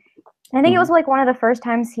aired. And I think it was like one of the first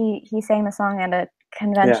times he sang the song at a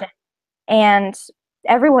convention. Yeah. And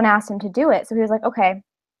everyone asked him to do it. So he was like, okay.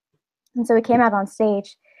 And so he came out on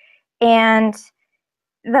stage, and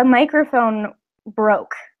the microphone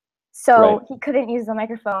broke. So he couldn't use the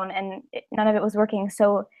microphone, and none of it was working.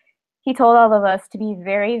 So he told all of us to be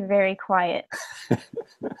very, very quiet.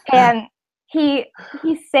 And he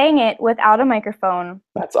sang it without a microphone.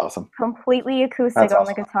 That's awesome. Completely acoustic on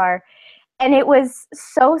the guitar. And it was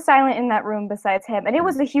so silent in that room besides him. And it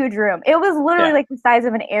was a huge room. It was literally like the size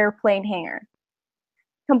of an airplane hangar.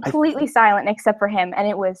 Completely silent except for him. And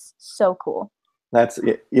it was so cool. That's,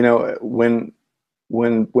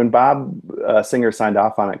 when Bob Singer signed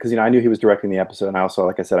off on it, because I knew he was directing the episode, and I also,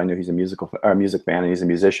 like I said, I knew he's a music fan, and he's a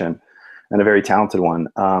musician and a very talented one.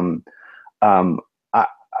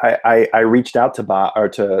 I reached out to Bob, or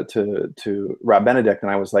to Rob Benedict, and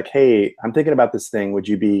I was like, hey, I'm thinking about this thing. Would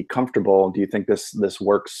you be comfortable? Do you think this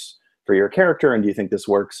works for your character? And do you think this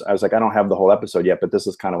works? I was like, I don't have the whole episode yet, but this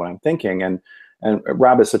is kind of what I'm thinking. And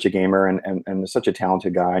Rob is such a gamer and such a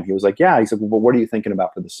talented guy. And he was like, yeah. He said, well, what are you thinking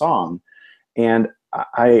about for the song? And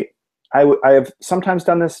I have sometimes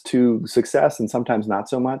done this to success and sometimes not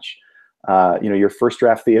so much. Your first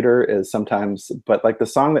draft theater is sometimes, but like the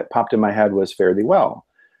song that popped in my head was Fare Thee Well.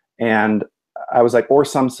 And I was like, or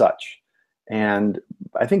Some Such. And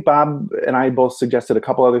I think Bob and I both suggested a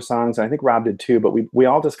couple other songs, and I think Rob did too, but we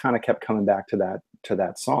all just kind of kept coming back to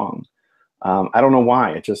that song. I don't know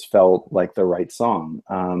why, it just felt like the right song.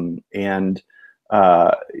 And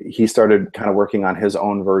he started kind of working on his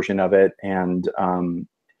own version of it. And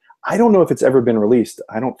I don't know if it's ever been released.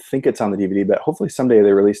 I don't think it's on the DVD, but hopefully someday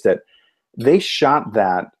they released it. They shot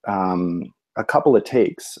that a couple of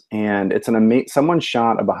takes, and it's someone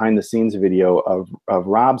shot a behind the scenes video of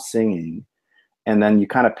Rob singing, and then you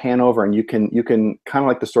kind of pan over and you can kind of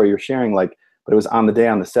like the story you're sharing, like, but it was on the day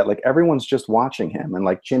on the set, like everyone's just watching him and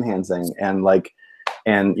like chin handsing and like,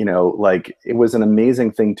 and like it was an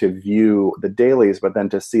amazing thing to view the dailies, but then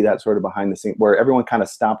to see that sort of behind the scenes where everyone kind of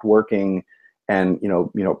stopped working and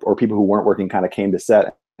or people who weren't working kind of came to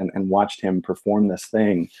set and watched him perform this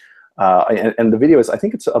thing. And the video is, I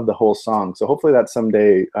think it's of the whole song. So hopefully that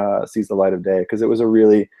someday sees the light of day, because it was a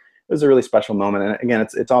really special moment. And again,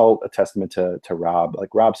 it's all a testament to Rob.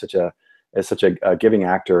 Like Rob's is such a giving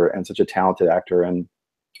actor and such a talented actor, and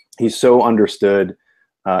he's so understood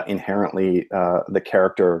inherently the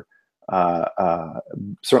character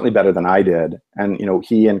certainly better than I did. And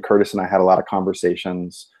he and Curtis and I had a lot of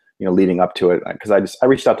conversations leading up to it, because I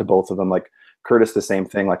reached out to both of them. Like Curtis, the same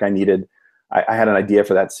thing. Like I had an idea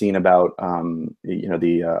for that scene about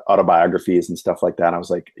the autobiographies and stuff like that. I was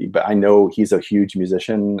like, but I know he's a huge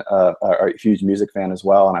musician, or a huge music fan as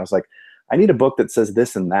well. And I was like, I need a book that says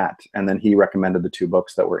this and that. And then he recommended the 2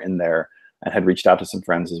 books that were in there, and had reached out to some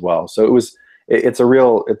friends as well. So it's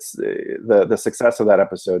the success of that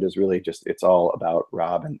episode is really just, it's all about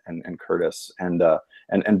Rob and Curtis and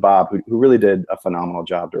Bob, who really did a phenomenal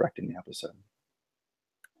job directing the episode.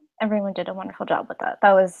 Everyone did a wonderful job with that.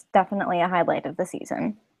 That was definitely a highlight of the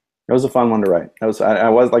season. It was a fun one to write. I was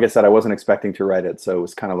like I said, I wasn't expecting to write it, so it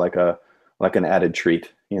was kind of like an added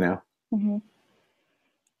treat, Mm-hmm.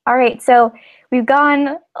 All right, so we've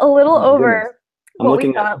gone a little over I'm what looking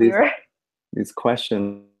we thought at we were. these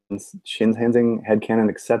questions. Shin handing, headcanon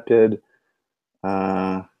accepted.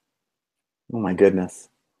 Oh my goodness.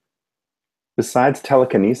 Besides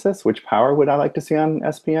telekinesis, which power would I like to see on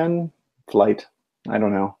SPN? Flight. I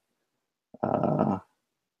don't know.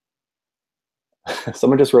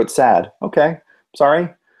 Someone just wrote sad. Okay, sorry.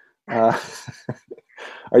 Are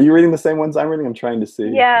you reading the same ones I'm reading? I'm trying to see.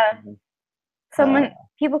 Yeah.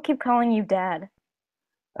 People keep calling you Dad.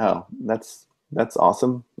 Oh, that's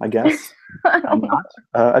awesome, I guess. I'm not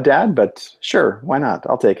a dad, but sure, why not?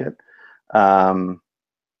 I'll take it.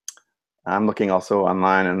 I'm looking also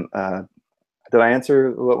online, and did I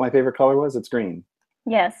answer what my favorite color was? It's green.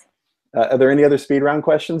 Yes. Are there any other speed round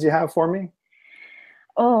questions you have for me?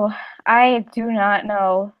 Oh, I do not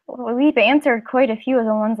know. We've answered quite a few of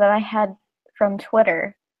the ones that I had from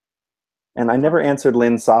Twitter. And I never answered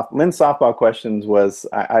Lynn's softball questions. Was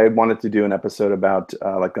I wanted to do an episode about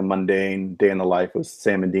like a mundane day in the life with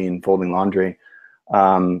Sam and Dean folding laundry.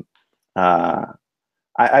 Um, uh,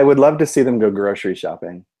 I would love to see them go grocery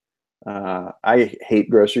shopping. I hate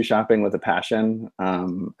grocery shopping with a passion,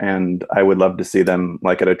 and I would love to see them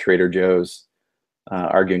like at a Trader Joe's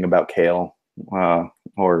arguing about kale or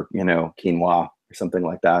quinoa or something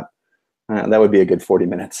like that. That would be a good 40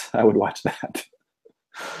 minutes. I would watch that.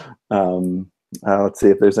 Let's see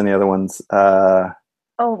if there's any other ones.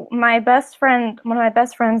 Oh, my best friend, one of my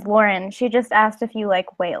best friends, Lauren, she just asked if you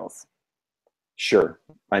like whales. Sure.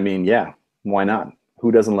 I mean, yeah, why not?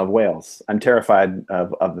 Who doesn't love whales? I'm terrified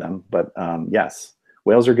of them, but yes,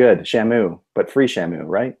 whales are good. Shamu, but free Shamu,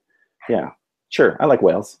 right? Yeah, sure. I like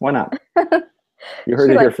whales. Why not? You heard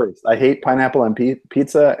She it here like, first. I hate pineapple on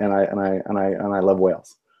pizza, and I love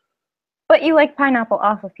whales. but you like pineapple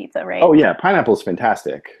off of pizza, Oh right? yeah, pineapple's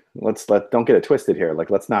fantastic. Don't get it twisted here. Like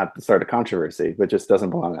let's not start a controversy, but just doesn't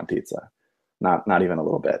belong on pizza. Not even a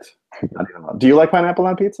little bit. Not even a little. Do you like pineapple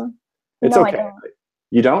on pizza? It's No, I okay. don't.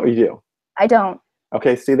 You don't or you do? I don't.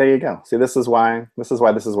 Okay, see, there you go. See, this is why this is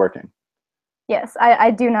working. Yes, I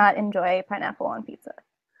do not enjoy pineapple on pizza.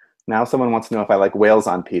 Now someone wants to know if I like whales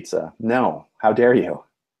on pizza. No. How dare you?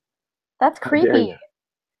 That's How dare creepy. you?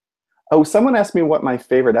 Oh, someone asked me what my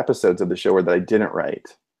favorite episodes of the show were that I didn't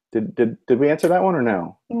write. Did we answer that one or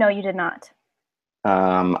no? No, you did not.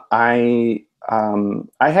 I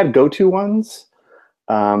had go-to ones.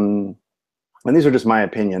 Um, and these are just my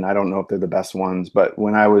opinion. I don't know if they're the best ones, but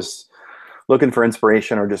when I was looking for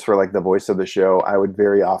inspiration or just for like the voice of the show, I would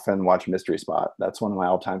very often watch Mystery Spot. That's one of my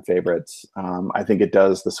all-time favorites. I think it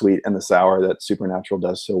does the sweet and the sour that Supernatural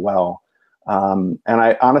does so well. And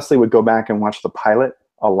I honestly would go back and watch the pilot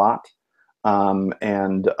a lot,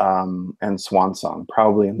 and Swan Song,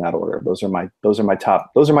 probably in that order. Those are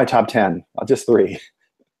my top 10. Just three.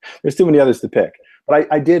 There's too many others to pick. But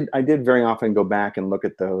I did very often go back and look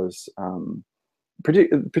at those.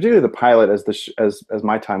 Particularly the pilot, as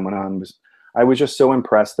my time went on, I was just so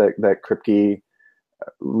impressed that Kripke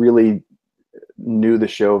really knew the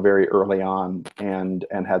show very early on and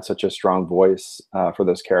had such a strong voice for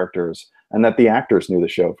those characters, and that the actors knew the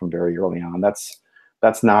show from very early on.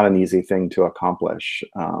 That's not an easy thing to accomplish.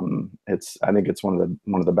 I think it's one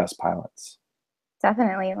of the best pilots.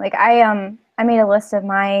 Definitely. Like I made a list of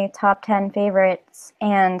my top 10 favorites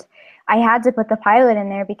and I had to put the pilot in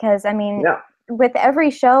there because I mean, Yeah. with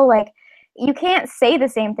every show, like you can't say the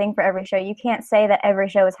same thing for every show. You can't say that every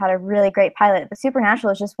show has had a really great pilot. But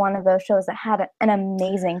Supernatural is just one of those shows that had an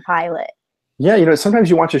amazing pilot. Yeah, sometimes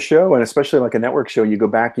you watch a show, and especially like a network show, you go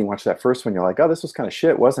back and you watch that first one, you're like, oh, this was kind of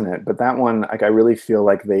shit, wasn't it? But that one, like, I really feel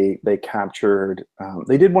like they captured,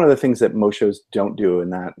 they did one of the things that most shows don't do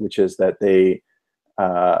in that, which is that they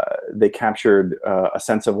captured a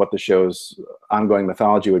sense of what the show's ongoing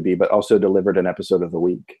mythology would be, but also delivered an episode of the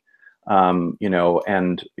week. The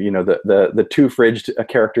two fridged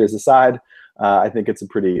characters aside, I think it's a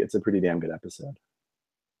pretty damn good episode.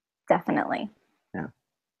 Definitely. Yeah.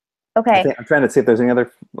 Okay. I'm trying to see if there's any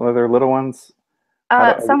other little ones.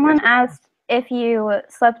 How do we Someone answer? asked if you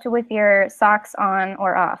slept with your socks on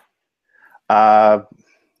or off. Uh,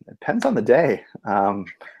 it depends on the day.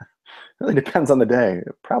 Really depends on the day.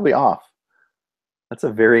 Probably off. That's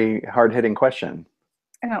a very hard-hitting question.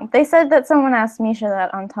 I know. They said that someone asked Misha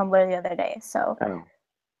that on Tumblr the other day. So, Oh.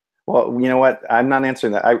 Well, you know what? I'm not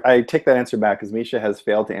answering that. I take that answer back because Misha has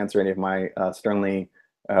failed to answer any of my sternly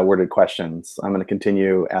worded questions. I'm going to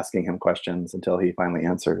continue asking him questions until he finally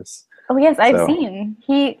answers. oh yes, I've So seen.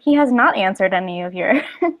 He has not answered any of your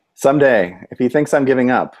someday, if he thinks I'm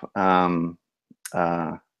giving up,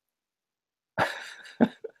 uh,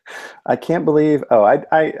 I can't believe. Oh,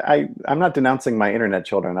 I'm not denouncing my internet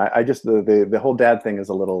children. I just the whole dad thing is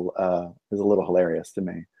a little hilarious to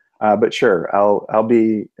me. But sure, I'll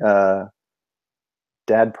be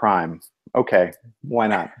dad prime. Okay, why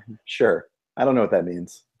not? Sure. I don't know what that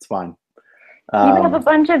means. It's fine. You have a Um,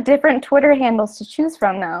 bunch of different Twitter handles to choose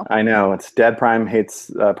from now. I know it's dad prime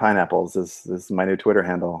hates pineapples is my new Twitter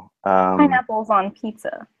handle. Pineapples on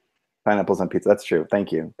pizza. Pineapples on pizza. That's true.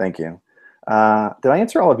 Thank you. Thank you. Did I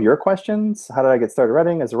answer all of your questions? How did I get started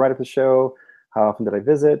writing as a writer for the show? How often did I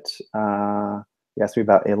visit? You asked me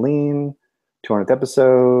about Aileen, 200th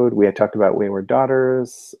episode. We had talked about Wayward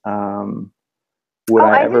Daughters. Would Oh,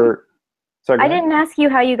 I ever? Sorry, go I ahead. didn't ask you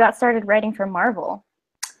how you got started writing for Marvel.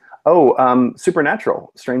 Oh,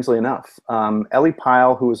 Supernatural, strangely enough. Ellie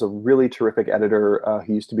Pyle, who was a really terrific editor,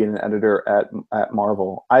 he used to be an editor at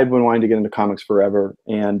Marvel. I've been wanting to get into comics forever,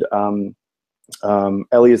 and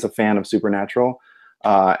Ellie is a fan of Supernatural,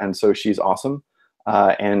 and so she's awesome.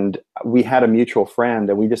 And we had a mutual friend,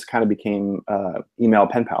 and we just kind of became email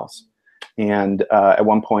pen pals. And at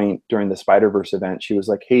one point during the Spider-Verse event, she was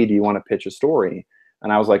like, "Hey, do you want to pitch a story?"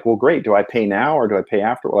 And I was like, "Well, great. Do I pay now or do I pay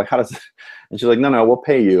after? Like, how does?" And she's like, "No, no, we'll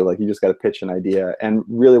pay you. Like, you just got to pitch an idea." And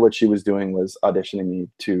really, what she was doing was auditioning me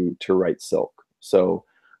to write Silk. So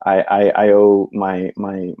I owe my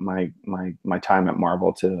time at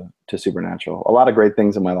Marvel to Supernatural. A lot of great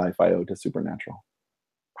things in my life I owe to Supernatural.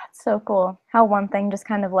 That's so cool. How one thing just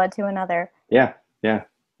kind of led to another. Yeah, yeah,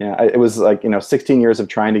 yeah. It was like 16 years of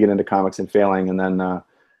trying to get into comics and failing, and then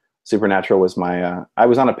Supernatural was my. I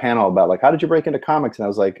was on a panel about like, how did you break into comics? And I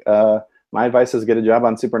was like, my advice is get a job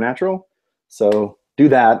on Supernatural. So do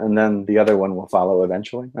that, and then the other one will follow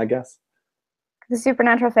eventually, I guess. The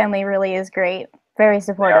Supernatural family really is great. Very They are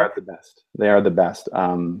supportive. the best. They are the best.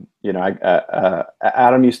 Adam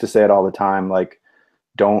used to say it all the time, like,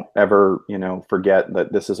 don't ever, forget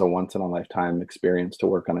that this is a once in a lifetime experience to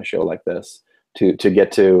work on a show like this, to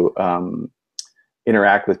get to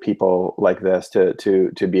interact with people like this,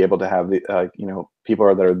 to be able to have the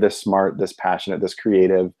people that are this smart, this passionate, this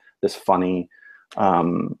creative, this funny.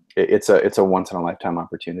 It's a once in a lifetime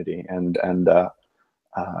opportunity, and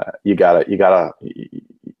you gotta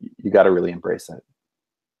really embrace it.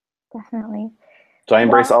 Definitely. So I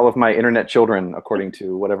embrace Well, all of my internet children according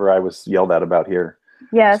to whatever I was yelled at about here.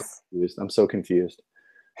 yes. I'm so confused.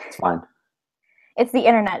 It's fine. It's the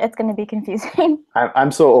internet. It's going to be confusing.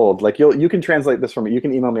 I'm so old. Like you can translate this for me. You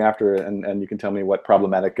can email me after, and you can tell me what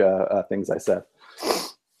problematic things I said.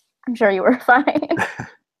 I'm sure you were fine.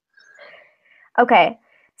 Okay.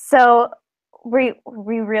 So we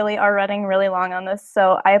really are running really long on this,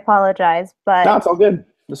 so I apologize, No, but it's all good.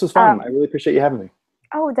 This was fun. I really appreciate you having me.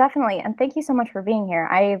 oh, definitely. And thank you so much for being here.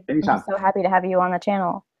 I'm Anytime. just so happy to have you on the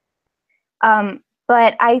channel.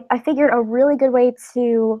 But I figured a really good way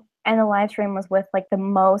to end the live stream was with like the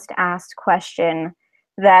most asked question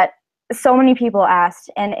that so many people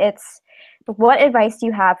asked, and it's, what advice do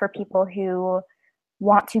you have for people who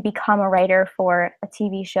want to become a writer for a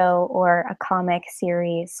TV show or a comic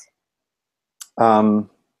series?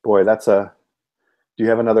 Boy, that's a. Do you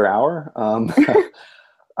have another hour?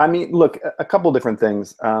 I mean, look, a couple different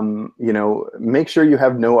things. Make sure you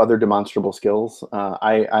have no other demonstrable skills.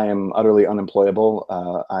 I am utterly unemployable.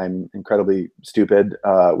 I'm incredibly stupid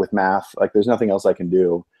with math. Like, there's nothing else I can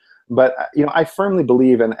do. But I firmly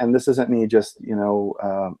believe, and this isn't me just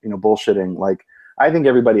bullshitting. Like, I think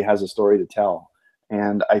everybody has a story to tell,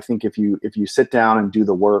 and I think if you sit down and do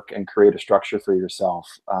the work and create a structure for yourself,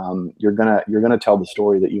 you're gonna tell the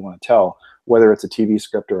story that you want to tell, whether it's a TV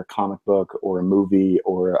script or a comic book or a movie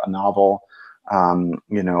or a novel,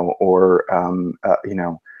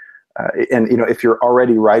 if you're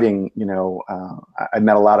already writing, I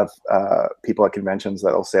met a lot of people at conventions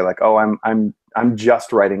that'll say like, "Oh, I'm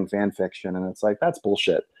just writing fan fiction," and it's like, that's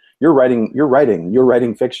bullshit. You're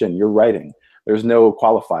writing fiction. You're writing. There's no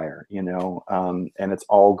qualifier, and it's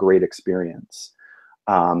all great experience.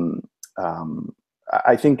 Um,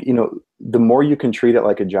 I think the more you can treat it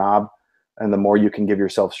like a job, and the more you can give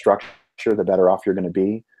yourself structure, the better off you're going to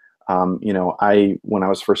be. When I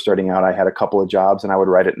was first starting out, I had a couple of jobs, and I would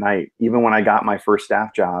write at night. Even when I got my first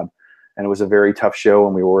staff job, and it was a very tough show,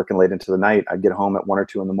 and we were working late into the night, I'd get home at 1 or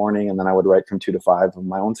 2 in the morning, and then I would write from 2 to 5 of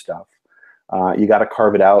my own stuff. You got to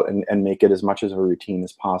carve it out and make it as much as a routine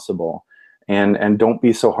as possible, and don't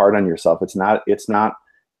be so hard on yourself. It's not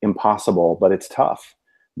impossible, but it's tough.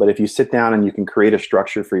 But if you sit down and you can create a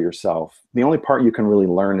structure for yourself, the only part you can really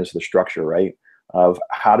learn is the structure, right? Of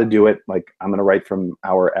how to do it. Like, I'm going to write from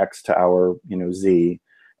hour X to hour, Z,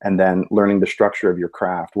 and then learning the structure of your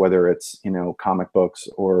craft, whether it's, comic books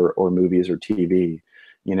or movies or TV.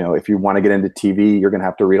 If you want to get into TV, you're going to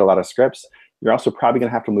have to read a lot of scripts. You're also probably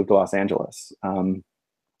going to have to move to Los Angeles.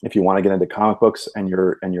 If you want to get into comic books and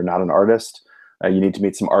you're not an artist, you need to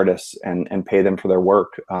meet some artists and pay them for their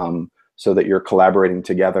work. So that you're collaborating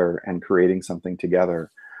together and creating something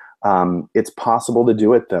together. It's possible to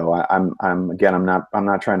do it, though. I'm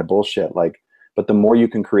not trying to bullshit. But the more you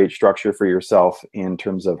can create structure for yourself in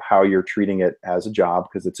terms of how you're treating it as a job,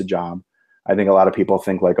 because it's a job. I think a lot of people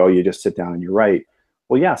think like, oh, you just sit down and you write.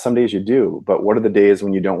 Well, yeah, some days you do, but what are the days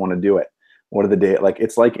when you don't want to do it? What are the days? Like,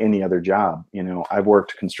 it's like any other job. I've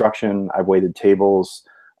worked construction. I've waited tables.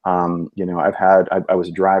 I was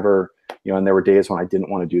a driver. And there were days when I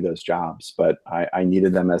didn't want to do those jobs, but I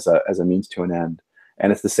needed them as a means to an end.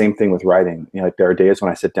 And it's the same thing with writing. You know, like there are days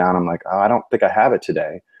when I sit down, I'm like, oh, I don't think I have it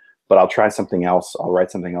today, but I'll try something else. I'll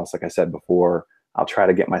write something else. Like I said before, I'll try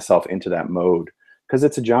to get myself into that mode because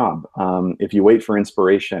it's a job. If you wait for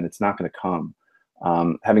inspiration, it's not going to come.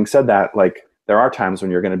 Having said that, like there are times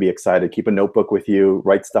when you're going to be excited. Keep a notebook with you,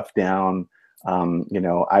 write stuff down. You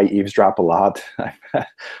know, I eavesdrop a lot.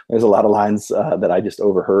 There's a lot of lines that I just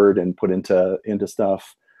overheard and put into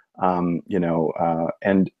stuff. You know,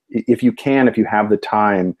 and if you can, if you have the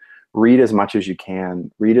time, read as much as you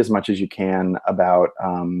can. Read as much as you can about,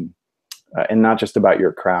 and not just about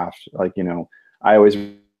your craft. Like, you know, I always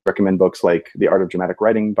recommend books like The Art of Dramatic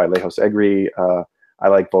Writing by Lejos Egri. I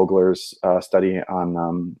like Vogler's study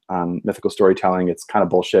on mythical storytelling. It's kind of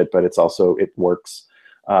bullshit, but it's also, it works.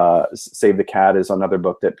 Save the Cat is another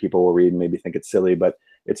book that people will read and maybe think it's silly, but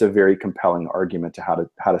it's a very compelling argument to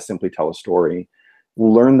how to simply tell a story.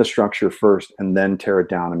 Learn the structure first and then tear it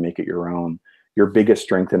down and make it your own. Your biggest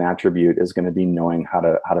strength and attribute is going to be knowing how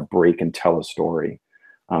to break and tell a story,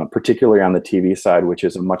 particularly on the TV side, which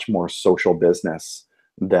is a much more social business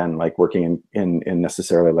than like working in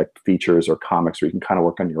necessarily like features or comics where you can kind of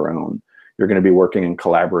work on your own. You're going to be working and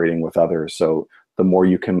collaborating with others. So the more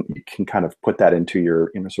you can kind of put that into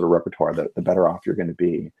your sort of repertoire, the better off you're going to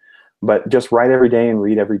be. But just write every day and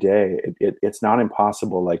read every day. It's not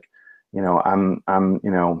impossible. Like, you know, I'm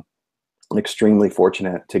you know, extremely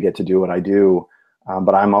fortunate to get to do what I do.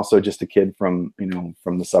 But I'm also just a kid from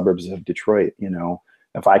the suburbs of Detroit. You know,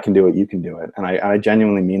 if I can do it, you can do it. And I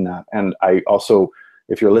genuinely mean that. And I also,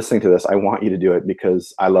 if you're listening to this, I want you to do it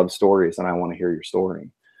because I love stories and I want to hear your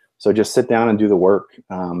story. So just sit down and do the work.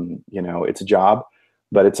 You know, it's a job,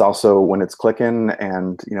 but it's also when it's clicking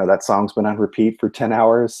and, you know, that song's been on repeat for 10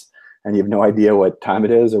 hours and you have no idea what time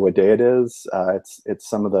it is or what day it is. It's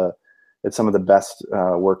some of the best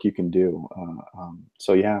work you can do.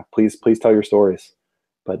 So yeah, please tell your stories,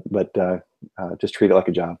 but just treat it like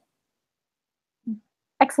a job.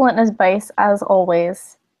 Excellent advice as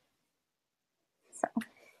always. So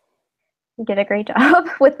you did a great job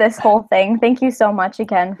with this whole thing. Thank you so much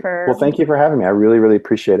again for. Well, thank you for having me. I really, really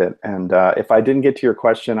appreciate it. And if I didn't get to your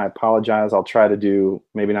question, I apologize. I'll try to do,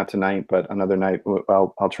 maybe not tonight, but another night.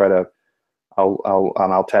 I'll try to.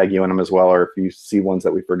 I'll tag you in them as well. Or if you see ones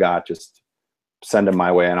that we forgot, just send them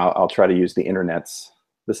my way, and I'll try to use the internets.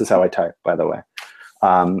 This is how I type, by the way.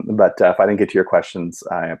 But if I didn't get to your questions,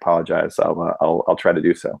 I apologize. I'll try to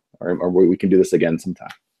do so, or we can do this again sometime.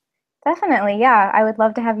 Definitely, yeah. I would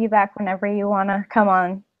love to have you back whenever you want to come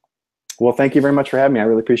on. Well, thank you very much for having me. I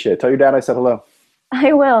really appreciate it. Tell your dad I said hello.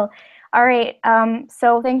 I will. All right.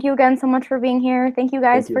 So thank you again so much for being here. Thank you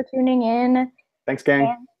guys for tuning in. Thanks, gang.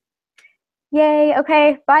 And yay.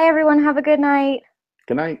 Okay. Bye, everyone. Have a good night.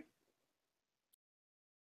 Good night.